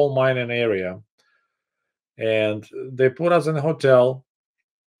like a coal mining area. And they put us in a hotel,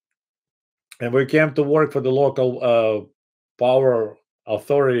 and we came to work for the local power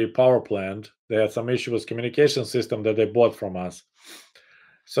authority power plant. They had some issue with communication system that they bought from us.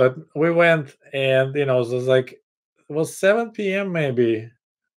 So we went, and it was like, it was 7 p.m. maybe,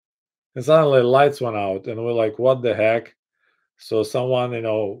 and suddenly lights went out, and we're like, what the heck? So someone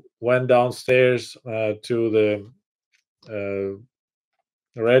went downstairs to the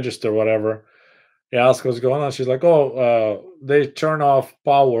register, whatever. He asked what's going on. She's like, oh, they turn off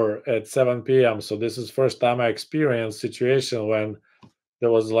power at 7 p.m. So this is first time I experienced situation when there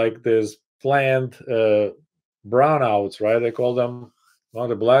was like this planned brownouts, right? They call them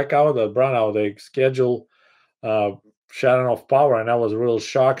not a blackout, a brownout. They schedule uh, shutting off power, and that was a real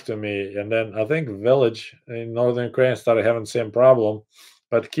shock to me. And then I think village in northern Ukraine started having the same problem,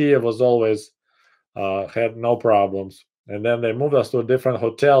 but Kiev was always had no problems. And then they moved us to a different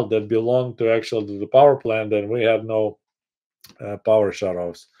hotel that belonged to actually the power plant, and we had no power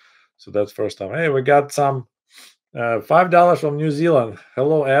shutoffs. So that's first time. Hey, we got some $5 from New Zealand.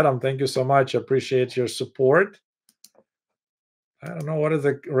 Hello, Adam. Thank you so much. Appreciate your support. I don't know what is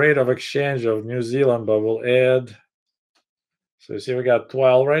the rate of exchange of New Zealand, but we'll add. So you see, we got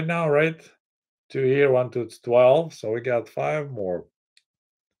 12 right now, right? Two here, one, two, it's 12. So we got five more.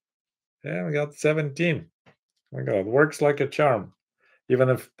 Yeah, we got 17. Oh my God, it works like a charm. Even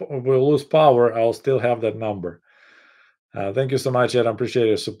if we lose power, I'll still have that number. Thank you so much, Ed. I appreciate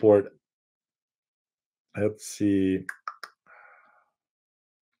your support. Let's see.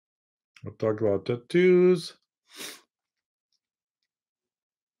 We'll talk about tattoos.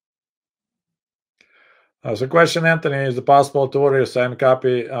 So, question, Anthony: is it possible to order a signed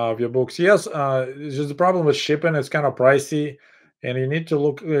copy of your books? Yes. It's just the problem with shipping; it's kind of pricey, and you need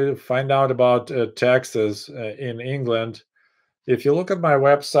to find out about taxes in England. If you look at my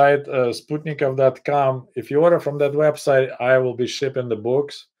website, sputnikov.com, if you order from that website, I will be shipping the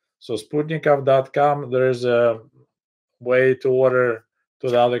books. So sputnikov.com, there's a way to order to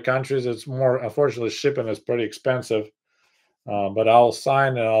the other countries. It's more, unfortunately, shipping is pretty expensive. But I'll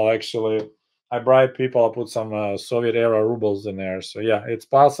sign, and I bribe people. I'll put some Soviet era rubles in there. So yeah, it's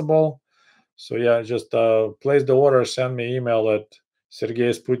possible. So yeah, just place the order, send me email at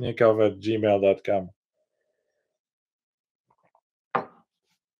sergeysputnikov@gmail.com.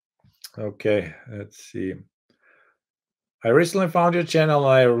 Okay, let's see. I recently found your channel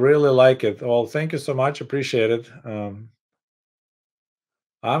and I really like it. Well, thank you so much. Appreciate it.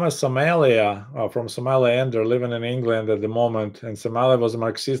 I'm a Somalia from Somalia, and they're living in England at the moment. And Somalia was a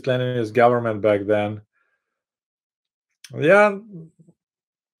Marxist-Leninist government back then. Yeah,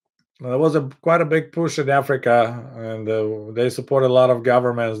 there was quite a big push in Africa, and they support a lot of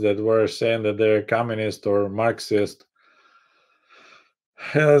governments that were saying that they're communist or Marxist.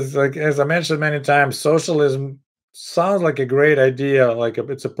 As I mentioned many times, socialism sounds like a great idea.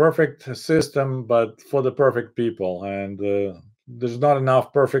 It's a perfect system, but for the perfect people. And there's not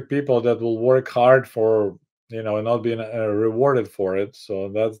enough perfect people that will work hard for and not being rewarded for it. So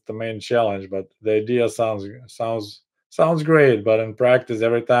that's the main challenge. But the idea sounds great, but in practice,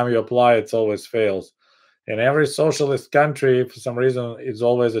 every time you apply, it always fails. In every socialist country, for some reason, it's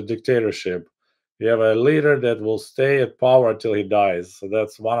always a dictatorship. You have a leader that will stay at power till he dies. So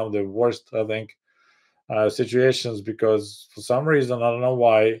that's one of the worst, I think, situations, because for some reason, I don't know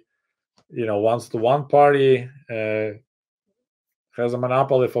why, once the one party has a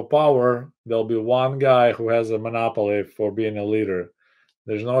monopoly for power, there'll be one guy who has a monopoly for being a leader.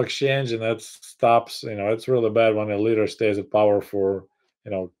 There's no exchange, and that stops. It's really bad when a leader stays at power for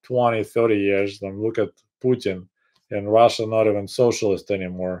 20, 30 years. Then look at Putin, and Russia not even socialist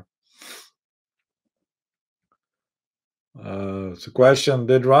anymore. It's a question: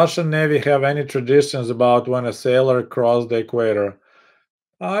 did Russian Navy have any traditions about when a sailor crossed the equator?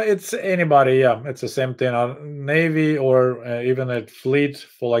 It's anybody, yeah. It's the same thing. Navy or even a fleet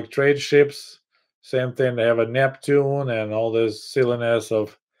for like trade ships. Same thing. They have a Neptune and all this silliness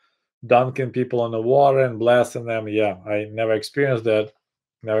of dunking people in the water and blasting them. Yeah, I never experienced that.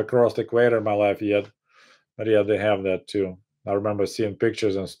 Never crossed the equator in my life yet. But yeah, they have that too. I remember seeing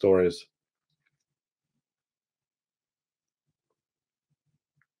pictures and stories.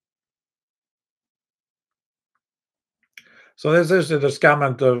 So this is this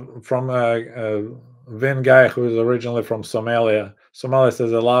comment from a Vin guy who is originally from Somalia. Somalia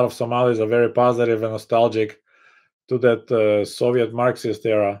says a lot of Somalis are very positive and nostalgic to that Soviet Marxist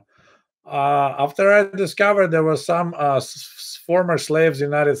era. After I discovered there were some former slaves in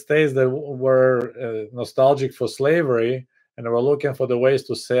the United States that were nostalgic for slavery, and they were looking for the ways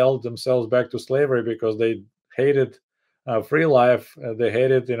to sell themselves back to slavery because they hated free life. They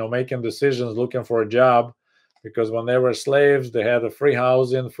hated, making decisions, looking for a job, because when they were slaves, they had a free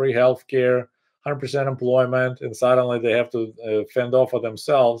housing, free health care, 100% employment, and suddenly they have to fend off for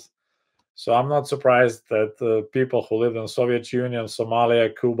themselves. So I'm not surprised that people who lived in Soviet Union,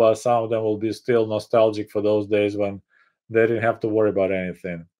 Somalia, Cuba, some of them will be still nostalgic for those days when they didn't have to worry about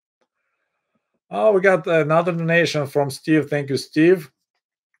anything. Oh, we got another donation from Steve. Thank you, Steve.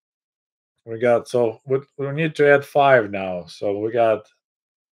 We need to add 5 now. So we got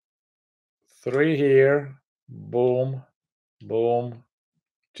 3 here. Boom, boom,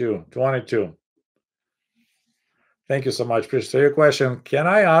 2, 22. Thank you so much, Chris. So your question, can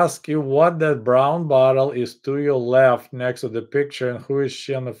I ask you what that brown bottle is to your left next to the picture, and who is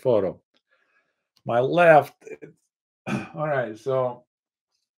she on the photo? My left. All right, so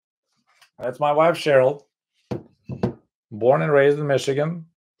that's my wife, Cheryl, born and raised in Michigan.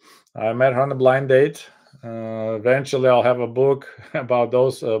 I met her on a blind date. Eventually, I'll have a book about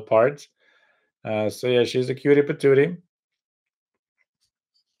those parts. So yeah, she's a cutie patootie.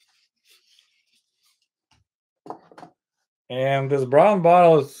 And this brown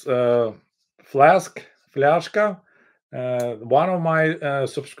bottle is flaska. One of my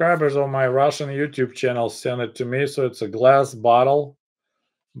subscribers on my Russian YouTube channel sent it to me. So it's a glass bottle,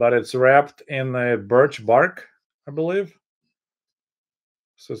 but it's wrapped in a birch bark, I believe.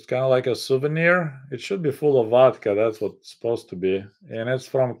 So it's kind of like a souvenir. It should be full of vodka. That's what it's supposed to be. And it's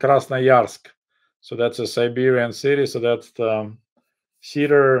from Krasnoyarsk. So that's a Siberian city. So that's the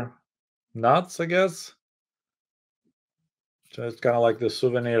cedar nuts, I guess. So it's kind of like the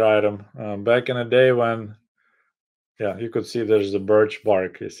souvenir item. Back in the day when, yeah, you could see there's the birch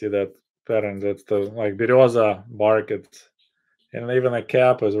bark. You see that pattern? That's the like bereza bark. And even a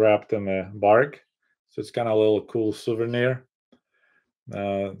cap is wrapped in the bark. So it's kind of a little cool souvenir.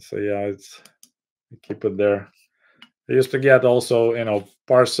 So yeah, keep it there. I used to get also,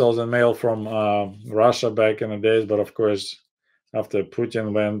 parcels and mail from Russia back in the days, but of course, after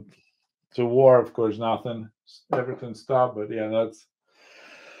Putin went to war, of course, everything stopped. But yeah, that's.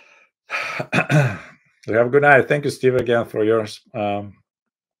 You have a good night. Thank you, Steve, again for your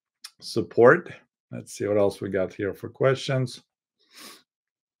support. Let's see what else we got here for questions.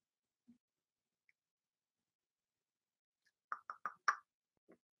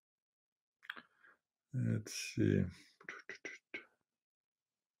 Let's see.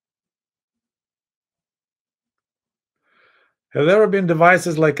 Have there ever been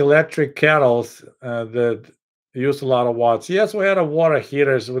devices like electric kettles that use a lot of watts? Yes, we had a water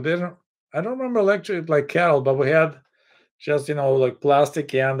heaters. We didn't. I don't remember electric like kettle, but we had just like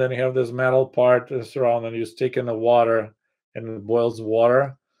plastic end, and you have this metal part that's around, and you stick in the water, and it boils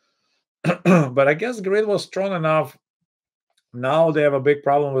water. But I guess grid was strong enough. Now they have a big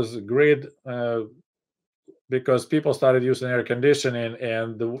problem with grid because people started using air conditioning,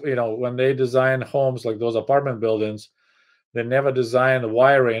 and when they design homes like those apartment buildings, they never design the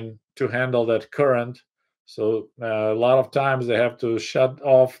wiring to handle that current. So a lot of times they have to shut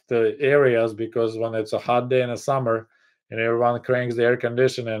off the areas because when it's a hot day in the summer and everyone cranks the air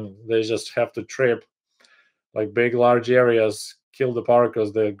conditioning, they just have to trip like big large areas, kill the power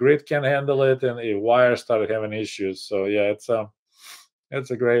because the grid can't handle it, and the wires started having issues. So yeah,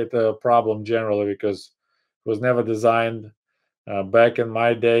 it's a great problem generally because it was never designed. Back in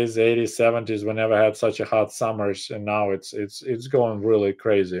my days, 80s, 70s, we never had such a hot summers, and now it's going really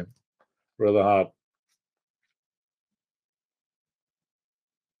crazy, really hot.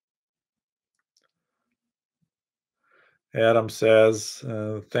 Adam says,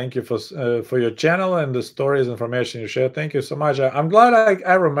 "Thank you for your channel and the stories, information you share. Thank you so much. I'm glad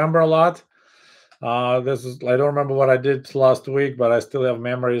I remember a lot. This is I don't remember what I did last week, but I still have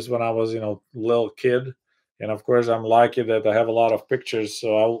memories when I was little kid, and of course I'm lucky that I have a lot of pictures.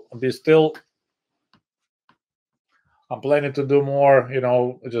 So I'll be still. I'm planning to do more.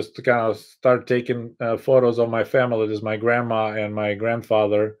 Just to kind of start taking photos of my family. This is my grandma and my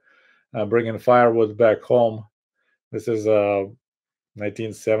grandfather bringing firewood back home. This is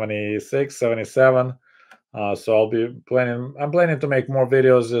 1976, 77. So I'm planning to make more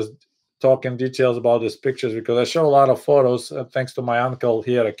videos just talking details about these pictures because I show a lot of photos thanks to my uncle.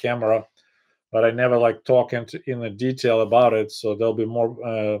 He had a camera, but I never like talking in the detail about it. So there'll be more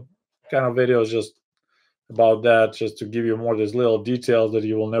kind of videos just about that, just to give you more these little details that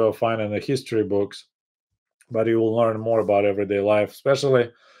you will never find in the history books, but you will learn more about everyday life.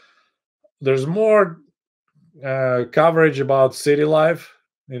 Especially there's more coverage about city life.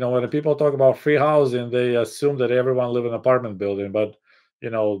 When the people talk about free housing, they assume that everyone live in an apartment building, but you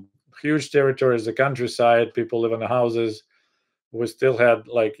know, huge territories, the countryside, people live in the houses. We still had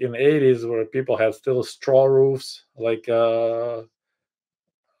like in the 80s where people had still straw roofs. Like,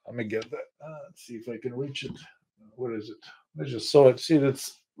 let me get that. Let's see if I can reach it. What is it? I just saw it. See,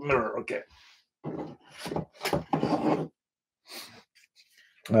 that's mirror. Okay.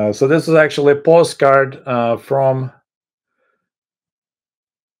 So this is actually a postcard from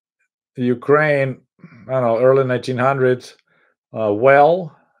Ukraine. I don't know, early 1900s.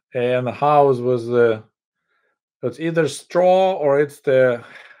 Well, and the house was it's either straw or it's the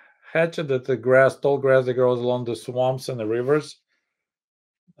hatchet that the tall grass that grows along the swamps and the rivers.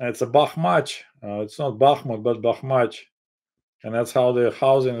 And it's a Bakhmach. It's not Bakhmut, but Bakhmach. And that's how the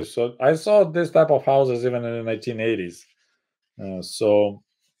housing is. So I saw this type of houses even in the 1980s. So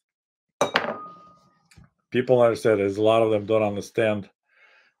people are said, there's a lot of them don't understand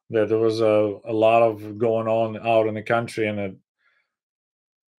that there was a lot of going on out in the country, and the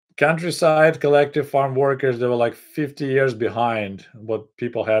countryside collective farm workers, they were like 50 years behind what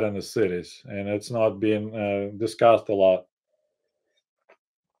people had in the cities, and it's not being discussed a lot.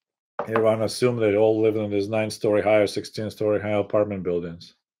 Everyone assumed they all live in these 9-story high or 16-story high apartment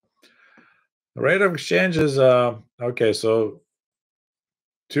buildings. The rate of exchange is okay, so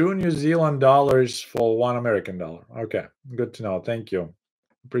 $2 New Zealand for $1 American. Okay, good to know. Thank you.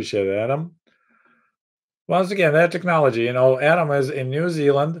 Appreciate it, Adam. Once again, that technology, Adam is in New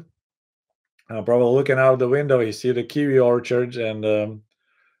Zealand. Probably looking out the window, he see the kiwi orchards, and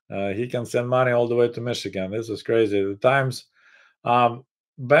he can send money all the way to Michigan. This is crazy. The times,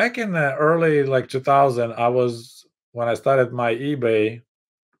 back in the early like 2000, when I started my eBay.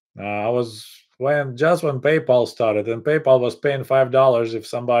 I was when PayPal started, and PayPal was paying $5 if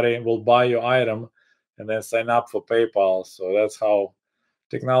somebody will buy your item, and then sign up for PayPal. So that's how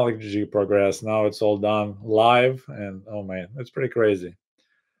technology progressed. Now it's all done live, and oh man, it's pretty crazy.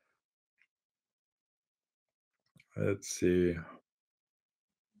 Let's see.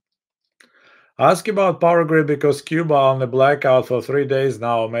 Ask about power grid because Cuba on the blackout for 3 days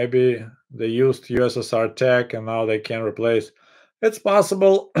now. Maybe they used USSR tech and now they can't replace. It's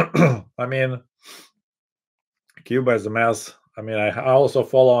possible. I mean, Cuba is a mess. I mean, I also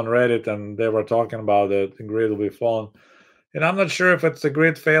follow on Reddit, and they were talking about it. The grid will be falling, and I'm not sure if it's the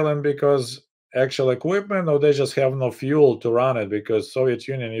grid failing because actual equipment, or they just have no fuel to run it. Because Soviet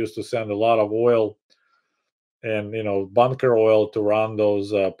Union used to send a lot of oil and bunker oil to run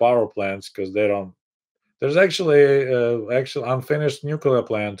those power plants because they don't. There's actually unfinished nuclear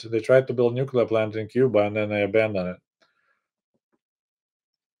plant. They tried to build nuclear plant in Cuba and then they abandoned it.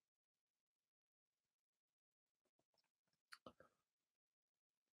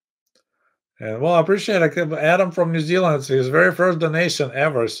 And well, I appreciate it. Adam from New Zealand. It's his very first donation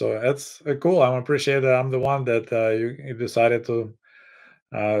ever, so that's cool. I appreciate that. I'm the one that you decided to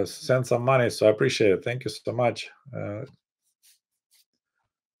send some money, so I appreciate it. Thank you so much.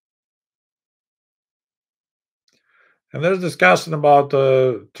 And there's discussion about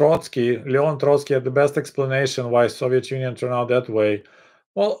Trotsky. Leon Trotsky had the best explanation why Soviet Union turned out that way.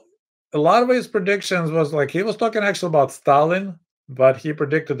 Well, a lot of his predictions was like he was talking actually about Stalin, but he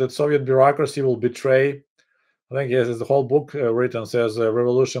predicted that Soviet bureaucracy will betray. I think he has his whole book written says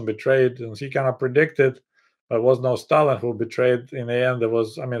revolution betrayed, and he kind of predicted. But it was no Stalin who betrayed in the end. There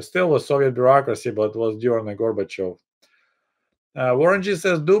was, I mean, still was Soviet bureaucracy, but it was during the Gorbachev. Warren G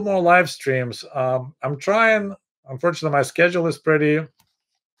says, do more live streams. I'm trying. Unfortunately, my schedule is pretty,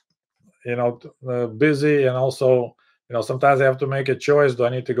 busy, and also, sometimes I have to make a choice. Do I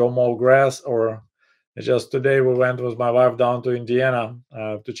need to go mow grass, or just today we went with my wife down to Indiana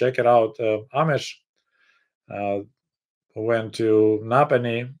to check it out, Amish. Uh, went to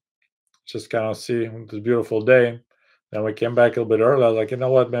Napani, just kind of see this beautiful day. Then we came back a little bit early. I was like, you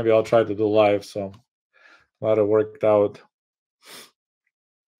know what? Maybe I'll try to do live. So glad it worked out.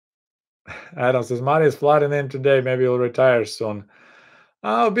 Adam says, Money is flooding in today. Maybe he'll retire soon.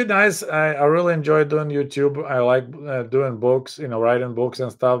 It'd be nice. I really enjoy doing YouTube. I like doing books, writing books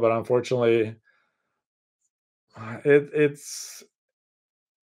and stuff. But unfortunately, it's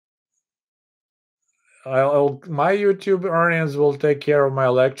my YouTube earnings will take care of my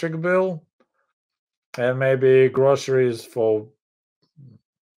electric bill and maybe groceries for.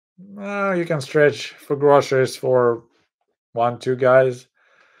 You can stretch for groceries for 1, 2 guys.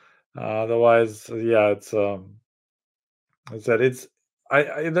 Otherwise, yeah, it's that it's.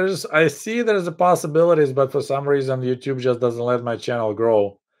 I see there's a possibilities, but for some reason YouTube just doesn't let my channel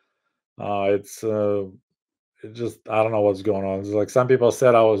grow. It's it just I don't know what's going on. It's like some people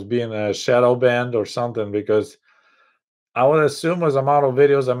said I was being a shadow banned or something because I would assume with the amount of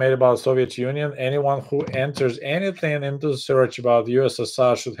videos I made about Soviet Union, anyone who enters anything into search about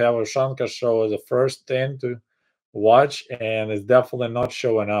USSR should have a Ushanka Show as the first thing to watch, and it's definitely not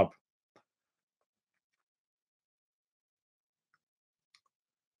showing up.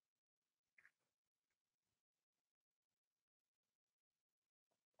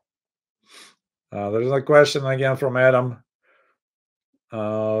 There's a question again from Adam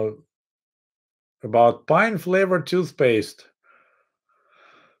uh, about pine flavored toothpaste.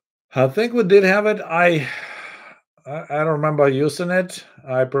 I think we did have it. I don't remember using it.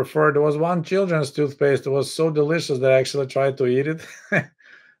 I prefer there was one children's toothpaste that was so delicious that I actually tried to eat it.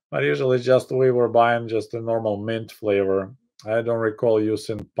 But usually just we were buying just a normal mint flavor. I don't recall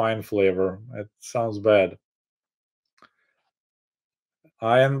using pine flavor. It sounds bad.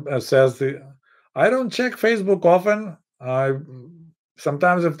 I am says the I don't check Facebook often. I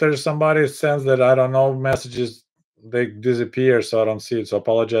sometimes if there's somebody sends that I don't know messages, they disappear, so I don't see it. So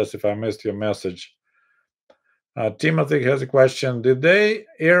apologize if I missed your message. Timothy has a question. Did they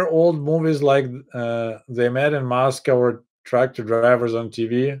air old movies like They Met in Moscow or Tractor Drivers on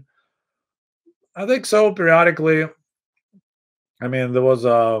TV? I think so, periodically. I mean, there was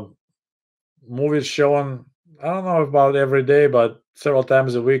movies showing, I don't know about every day, but several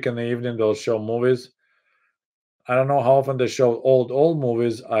times a week in the evening, they'll show movies. I don't know how often they show old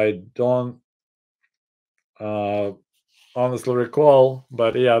movies. I don't uh, honestly recall,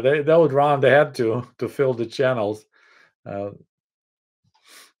 but yeah, they would run. They had to fill the channels. Uh,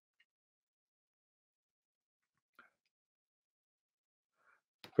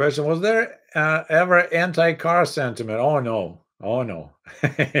 Question: was there ever anti-car sentiment? Oh no, oh no.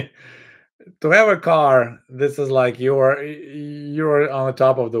 To have a car, this is like you're on the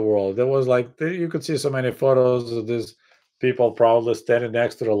top of the world. There was like you could see so many photos of these people proudly standing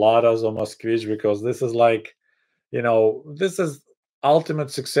next to the Ladas or Moskvich because this is like this is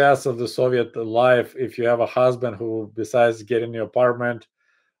ultimate success of the Soviet life. If you have a husband who, besides getting your apartment,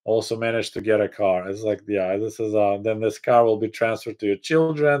 also managed to get a car. It's like, yeah, this is then this car will be transferred to your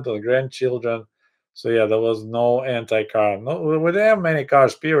children, to the grandchildren. So yeah, there was no anti-car. No, we didn't have many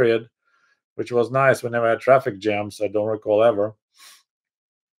cars, period, which was nice. We never had traffic jams. I don't recall ever.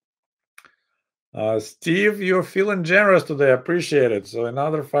 Steve, you're feeling generous today. Appreciate it. So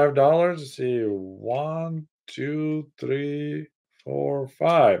another $5. See, 1, 2, 3, 4,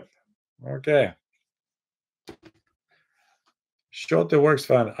 5. Okay. Shorty works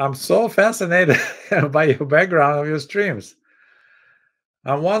fine. I'm so fascinated by your background of your streams.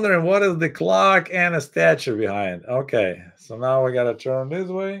 I'm wondering what is the clock and a statue behind. Okay, so now we gotta turn this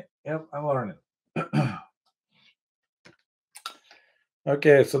way. Yep, I'm learning.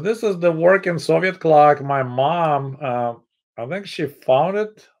 Okay, so this is the working Soviet clock. My mom, I think she found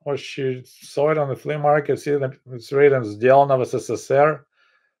it or she saw it on the flea market. See that it's written "Сделано в СССР,"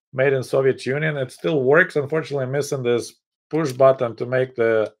 made in Soviet Union. It still works. Unfortunately, missing this push button to make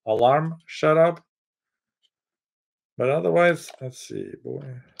the alarm shut up. But otherwise, let's see, boy.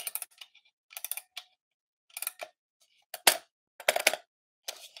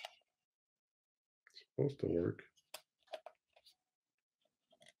 It's supposed to work.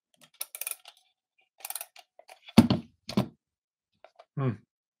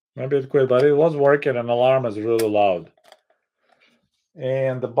 Maybe it quit, but it was working. An alarm is really loud.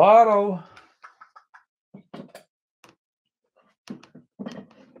 And the bottle.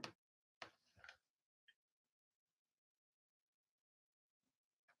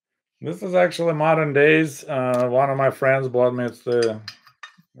 This is actually modern days. One of my friends bought me. It's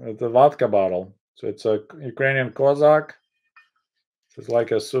a vodka bottle. So it's a Ukrainian Kozak. It's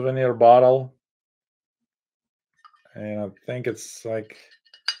like a souvenir bottle, and I think it's like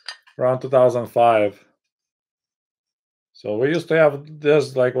around 2005. So we used to have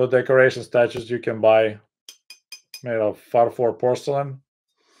this like with decoration statues you can buy made of Farfor porcelain.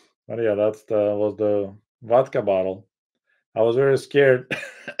 But yeah, that's the was the vodka bottle. I was very scared.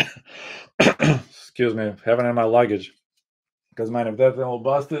 Excuse me, having it in my luggage. Because man, if that thing will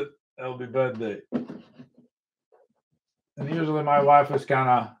bust it, that'll be a bad day. And usually my wife is kind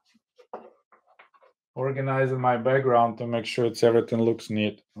of organizing my background to make sure everything looks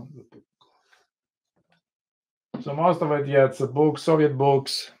neat. So most of it, yeah, it's a book, Soviet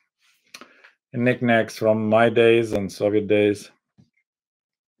books, and knickknacks from my days and Soviet days.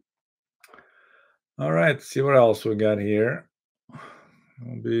 All right, see what else we got here.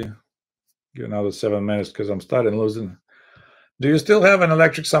 I'll be give another 7 minutes because I'm starting losing. Do you still have an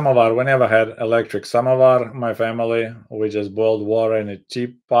electric samovar? We never had electric samovar. My family, we just boiled water in a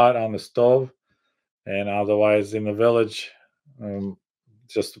cheap pot on the stove, and otherwise in the village,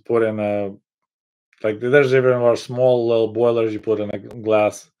 just to put in a like there's even more small little boilers you put in a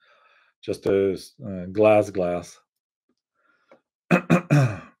glass, just a glass.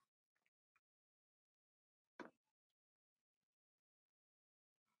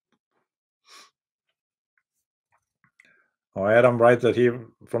 Oh, Adam writes that he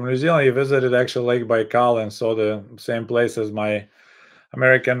from New Zealand. He visited actually Lake Baikal and saw the same place as my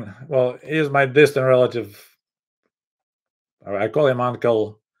American. Well, he is my distant relative. I call him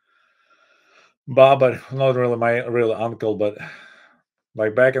Uncle Bob, but not really my real uncle. But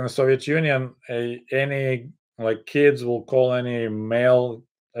like back in the Soviet Union, any like kids will call any male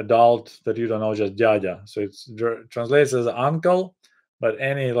adult that you don't know just dядя. So it's translates as uncle, but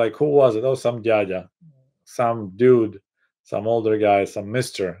any like who was it? Oh, some dядя, some dude, some older guy, some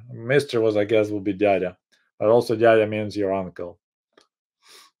mister. Mister was I guess would be dядя, but also dядя means your uncle.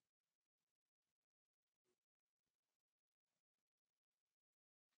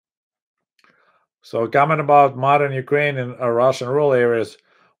 So comment about modern Ukraine and Russian rural areas.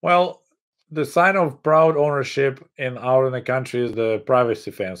 Well, the sign of proud ownership in out in the country is the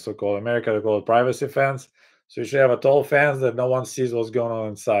privacy fence, so-called America. They call it privacy fence. So you should have a tall fence that no one sees what's going on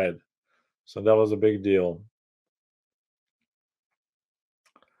inside. So that was a big deal.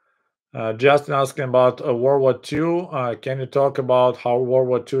 Justin asking about World War II. Can you talk about how World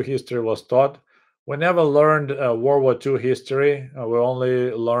War II history was taught? We never learned World War II history. We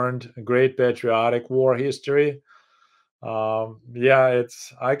only learned Great Patriotic War history. Yeah,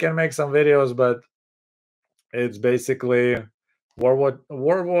 it's I can make some videos, but it's basically World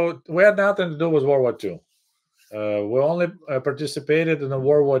War. We had nothing to do with World War II. We only participated in the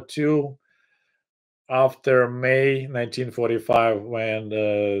World War II after May 1945 when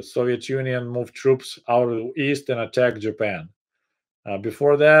the Soviet Union moved troops out of the east and attacked Japan.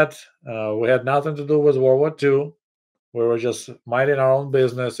 Before that, we had nothing to do with World War II. We were just minding our own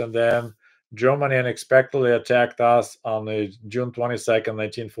business, and then Germany unexpectedly attacked us on the June 22nd,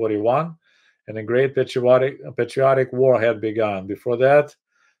 1941, and a great patriotic war had begun. Before that,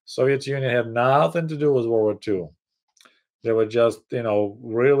 Soviet Union had nothing to do with World War II. They were just,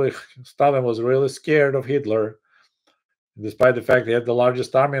 really, Stalin was really scared of Hitler, despite the fact he had the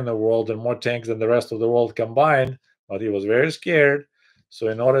largest army in the world and more tanks than the rest of the world combined, but he was very scared. So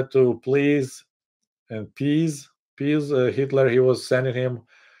in order to please and appease Hitler, he was sending him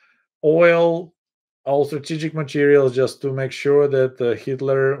oil, all strategic materials, just to make sure that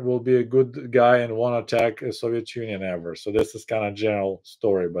Hitler will be a good guy and won't attack the Soviet Union ever. So this is kind of general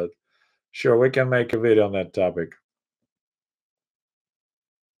story, but sure, we can make a video on that topic.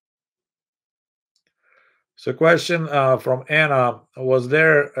 So question from Anna, was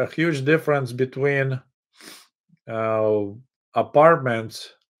there a huge difference between uh,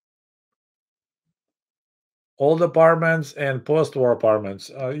 apartments, old apartments and post-war apartments?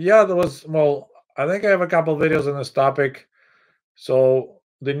 Yeah, there was, well, I think I have a couple videos on this topic. So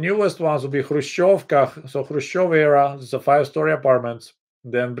the newest ones will be Khrushchevka. So Khrushchev era, it's a 5-story apartments.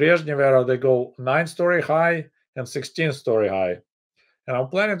 Then Brezhnev era, they go 9-story high and 16-story high. And I'm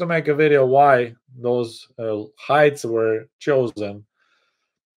planning to make a video why those heights were chosen.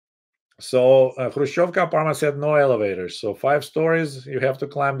 So Khrushchevka apartments had no elevators. So 5 stories, you have to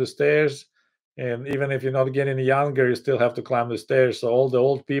climb the stairs. And even if you're not getting younger, you still have to climb the stairs. So all the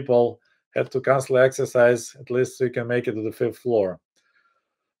old people had to constantly exercise, at least so you can make it to the 5th floor.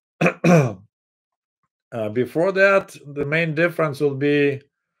 Before that, the main difference will be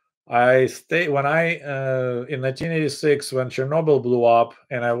I stayed when I in 1986 when Chernobyl blew up,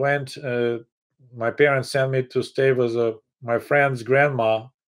 and I went. My parents sent me to stay with my friend's grandma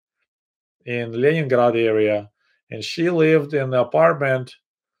in Leningrad area, and she lived in the apartment.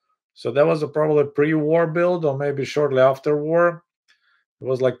 So that was a probably pre-war build, or maybe shortly after war. It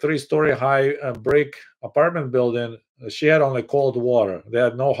was like 3-story high brick apartment building. She had only cold water. They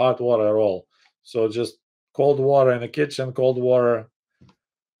had no hot water at all. So just cold water in the kitchen, cold water.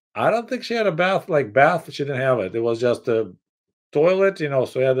 I don't think she had a bath, like bath. She didn't have it. It was just a toilet, so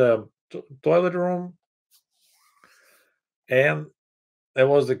you had a toilet room, and it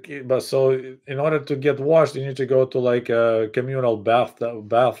was but so in order to get washed, you need to go to like a communal bath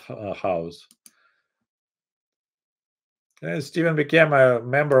house. And Steven became a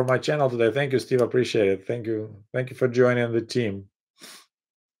member of my channel today. Thank you, Steve. Appreciate it. Thank you for joining the team.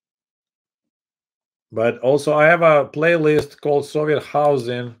 But also, I have a playlist called Soviet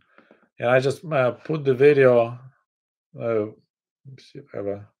Housing, and I just put the video. Let's see if I have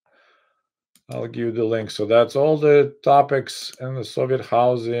a. I'll give you the link. So that's all the topics, and the Soviet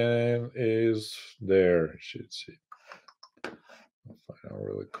housing is there. You should see. I'll find out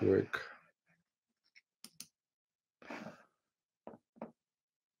really quick.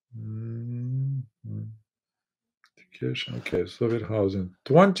 Okay, Soviet housing.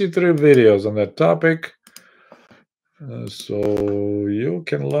 23 videos on that topic. So you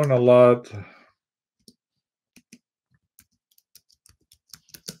can learn a lot.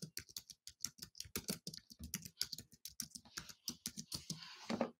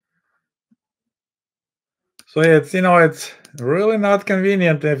 So it's it's really not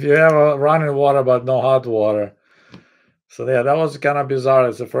convenient if you have a running water but no hot water. So yeah, that was kind of bizarre.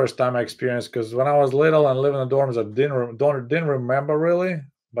 It's the first time I experienced, because when I was little and living in the dorms, I didn't remember really.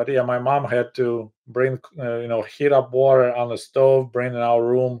 But yeah, my mom had to bring heat up water on the stove, bring it in our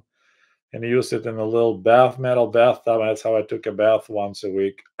room, and use it in a little metal bathtub. That's how I took a bath once a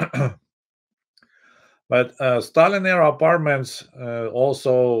week. But Stalin era apartments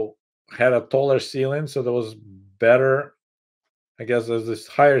also had a taller ceiling, so there was better. I guess there's this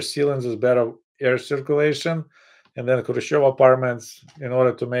higher ceilings is better air circulation. And then Khrushchev apartments, in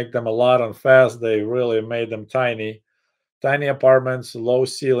order to make them a lot and fast, they really made them tiny apartments, low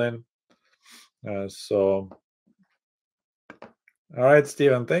ceiling. All right,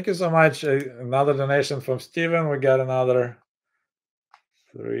 Stephen, thank you so much. Another donation from Stephen. We got another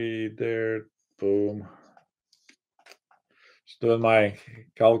 3 there. Boom. Just doing my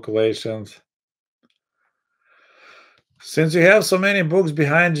calculations. Since you have so many books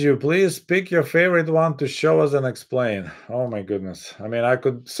behind you, please pick your favorite one to show us and explain. Oh my goodness. I mean, I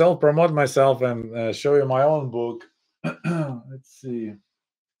could self-promote myself and show you my own book. Let's see.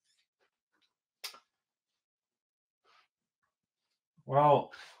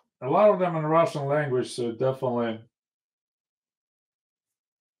 Well, a lot of them in Russian language, so definitely.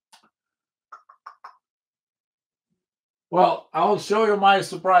 Well, I'll show you my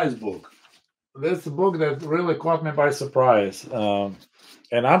surprise book. This is a book that really caught me by surprise. And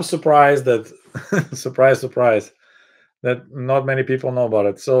I'm surprised that, surprise, that not many people know about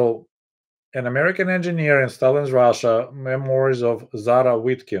it. So, An American Engineer in Stalin's Russia, Memoirs of Zara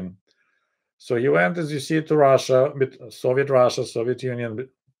Witkin. So he went, as you see, to Russia, Soviet Union,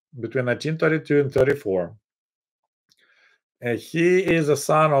 between 1932 and 34. He is a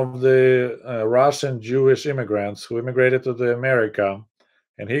son of the Russian Jewish immigrants who immigrated to the America,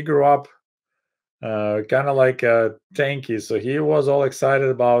 and he grew up kind of like tanky. So he was all excited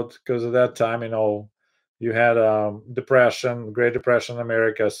about, because at that time, you had depression, Great Depression in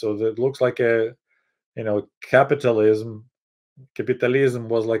America. So it looks like capitalism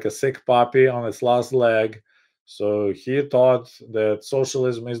was like a sick puppy on its last leg. So he thought that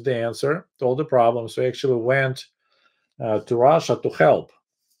socialism is the answer to all the problems. So he actually went to Russia to help.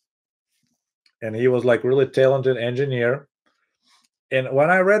 And he was like really talented engineer. And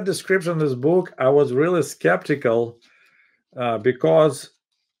when I read the description of this book, I was really skeptical because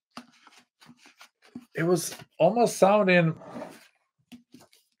it was almost sounding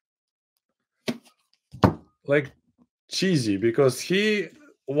like cheesy, because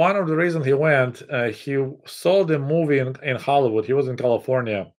one of the reasons he went, he saw the movie in Hollywood. He was in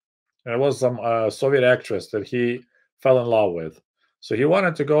California. There was some Soviet actress that he fell in love with. So he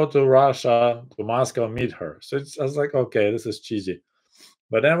wanted to go to Russia, to Moscow, and meet her. So I was like, okay, this is cheesy.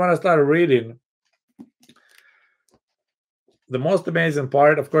 But then when I started reading, the most amazing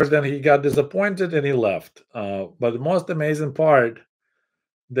part, of course, then he got disappointed and he left. But the most amazing part,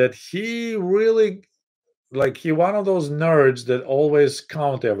 that he really, like, he one of those nerds that always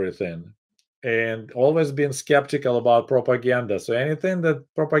count everything and always been skeptical about propaganda. So anything that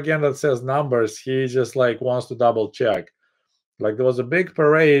propaganda says numbers, he just like wants to double check. Like there was a big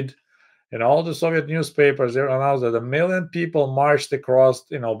parade and all the Soviet newspapers, they announced that 1 million people marched across,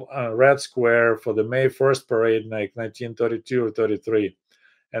 Red Square for the May 1st parade in like 1932 or 33.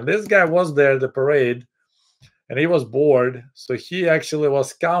 And this guy was there at the parade, and he was bored. So he actually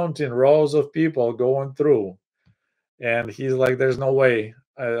was counting rows of people going through, and he's like, "There's no way."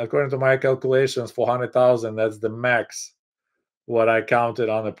 According to my calculations, 400,000, that's the max what I counted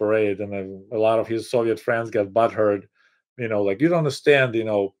on the parade. And a lot of his Soviet friends got butthurt, like, "You don't understand,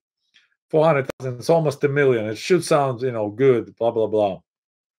 400,000, it's almost a million. It should sound, good, blah, blah, blah."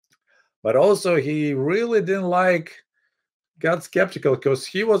 But also, he really got skeptical because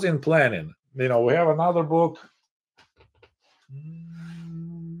he was in planning. We have another book.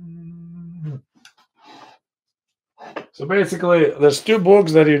 So basically, there's two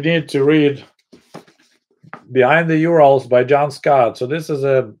books that you need to read. Behind the Urals by John Scott. So this is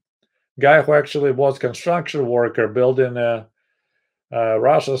a guy who actually was construction worker building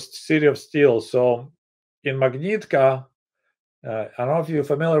Russia's city of steel. So in Magnitka, I don't know if you're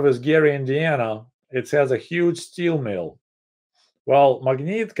familiar with Gary, Indiana. It has a huge steel mill. Well,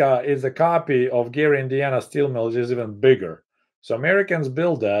 Magnitka is a copy of Gary, Indiana steel mill, which is even bigger. So Americans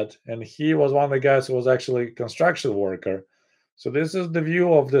built that, and he was one of the guys who was actually a construction worker. So this is the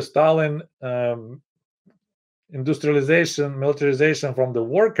view of the Stalin industrialization, militarization from the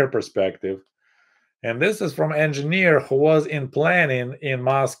worker perspective. And this is from engineer who was in planning in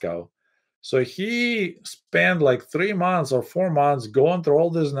Moscow. So he spent like 3 months or 4 months going through all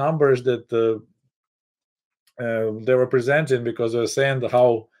these numbers that they were presenting, because they were saying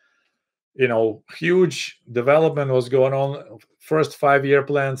how huge development was going on. First 5-year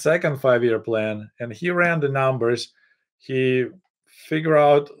plan, second 5-year plan, and he ran the numbers. He figured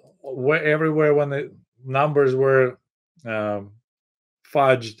out everywhere when the numbers were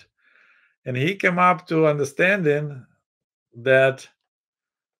fudged, and he came up to understanding that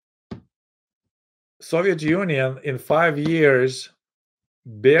Soviet Union in 5 years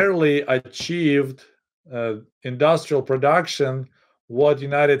barely achieved industrial production what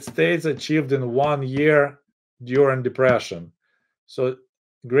United States achieved in 1 year during Depression. So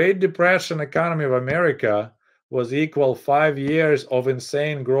Great Depression economy of America was equal 5 years of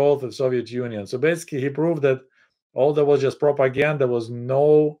insane growth of Soviet Union. So basically he proved that all that was just propaganda was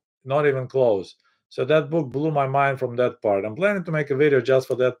not even close. So that book blew my mind from that part. I'm planning to make a video just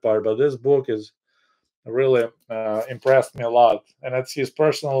for that part, but this book is really impressed me a lot. And it's his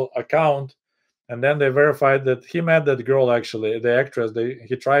personal account. And then they verified that he met that girl, actually, the actress.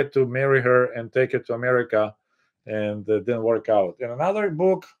 He tried to marry her and take her to America, and it didn't work out. In another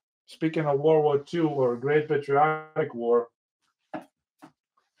book, speaking of World War II or Great Patriotic War, I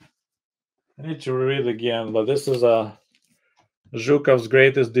need to read again, but this is Zhukov's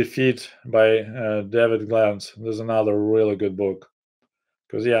Greatest Defeat by David Glantz. This is another really good book.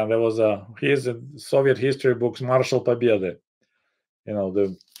 Because, yeah, there was he's in Soviet history books, Marshal Победы,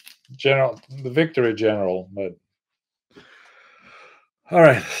 the victory general. But all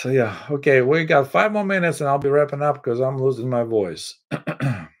right, so yeah, okay, we got 5 more minutes and I'll be wrapping up because I'm losing my voice.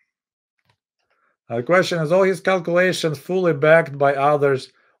 The question is, all his calculations fully backed by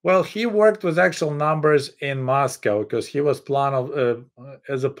others? Well, he worked with actual numbers in Moscow because he was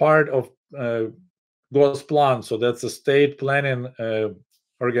as a part of Gosplan, so that's a state planning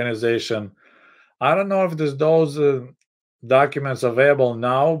organization. I don't know if there's those documents available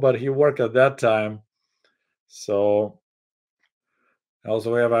now, but he worked at that time. So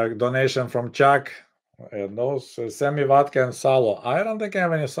also we have a donation from Chuck. And those semi vodka and salo. I don't think I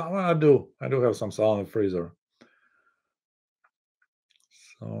have any salo. I do have some salo in the freezer.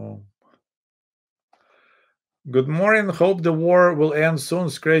 So good morning. Hope the war will end soon.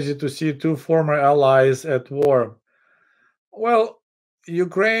 It's crazy to see 2 former allies at war. Well,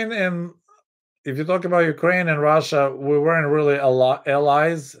 Ukraine, and if you talk about Ukraine and Russia, we weren't really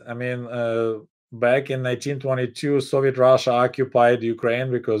allies. I mean, back in 1922, Soviet Russia occupied Ukraine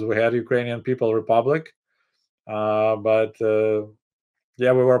because we had Ukrainian People Republic. But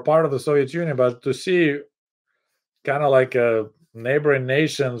yeah, we were part of the Soviet Union. But to see kind of like neighboring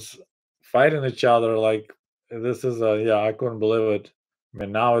nations fighting each other, like this is I couldn't believe it. I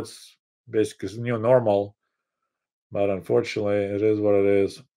mean, now it's basically new normal, but unfortunately, it is what it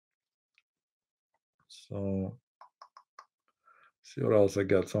is. So, see what else I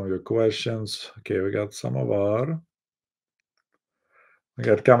got. Some of your questions. Okay, we got some of our. We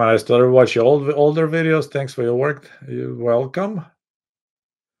got comment. I started watching older videos. Thanks for your work. You're welcome.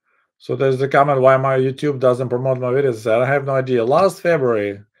 So there's the comment why my YouTube doesn't promote my videos. I have no idea. Last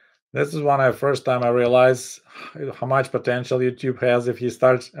February, this is when first time I realized how much potential YouTube has if he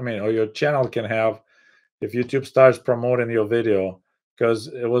starts, or your channel can have if YouTube starts promoting your video. Because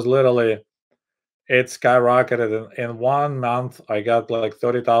it was literally, it skyrocketed. In 1 month, I got like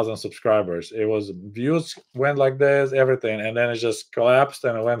 30,000 subscribers. It was, views went like this, everything. And then it just collapsed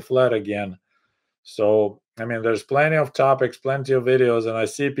and it went flat again. So I mean, there's plenty of topics, plenty of videos, and I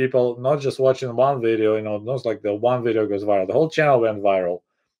see people not just watching one video, not like the one video goes viral. The whole channel went viral,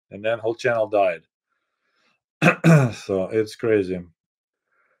 and then whole channel died. So it's crazy.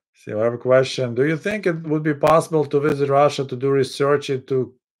 So I have a question. Do you think it would be possible to visit Russia to do research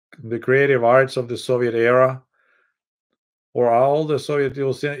into the creative arts of the Soviet era? Or are all the Soviet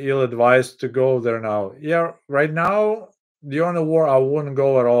ill-advised to go there now? Yeah, right now, during the war, I wouldn't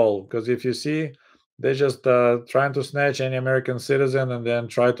go at all. Because if you see, they just trying to snatch any American citizen and then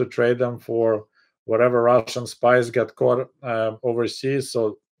try to trade them for whatever Russian spies get caught overseas.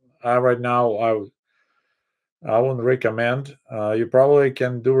 So right now, I wouldn't recommend. You probably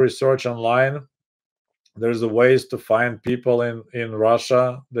can do research online. There's a ways to find people in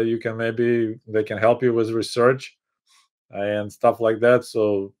Russia that you can they can help you with research and stuff like that.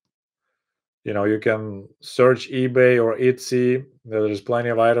 So you can search eBay or Etsy. There's plenty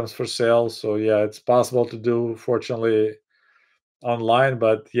of items for sale. So yeah, it's possible to do, fortunately, online.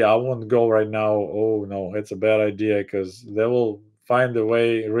 But yeah, I wouldn't go right now. Oh no, it's a bad idea, because they will find a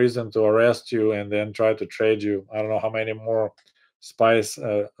reason to arrest you and then try to trade you. I don't know how many more spies.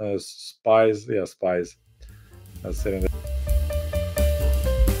 Spies. Yeah, spies. That's it.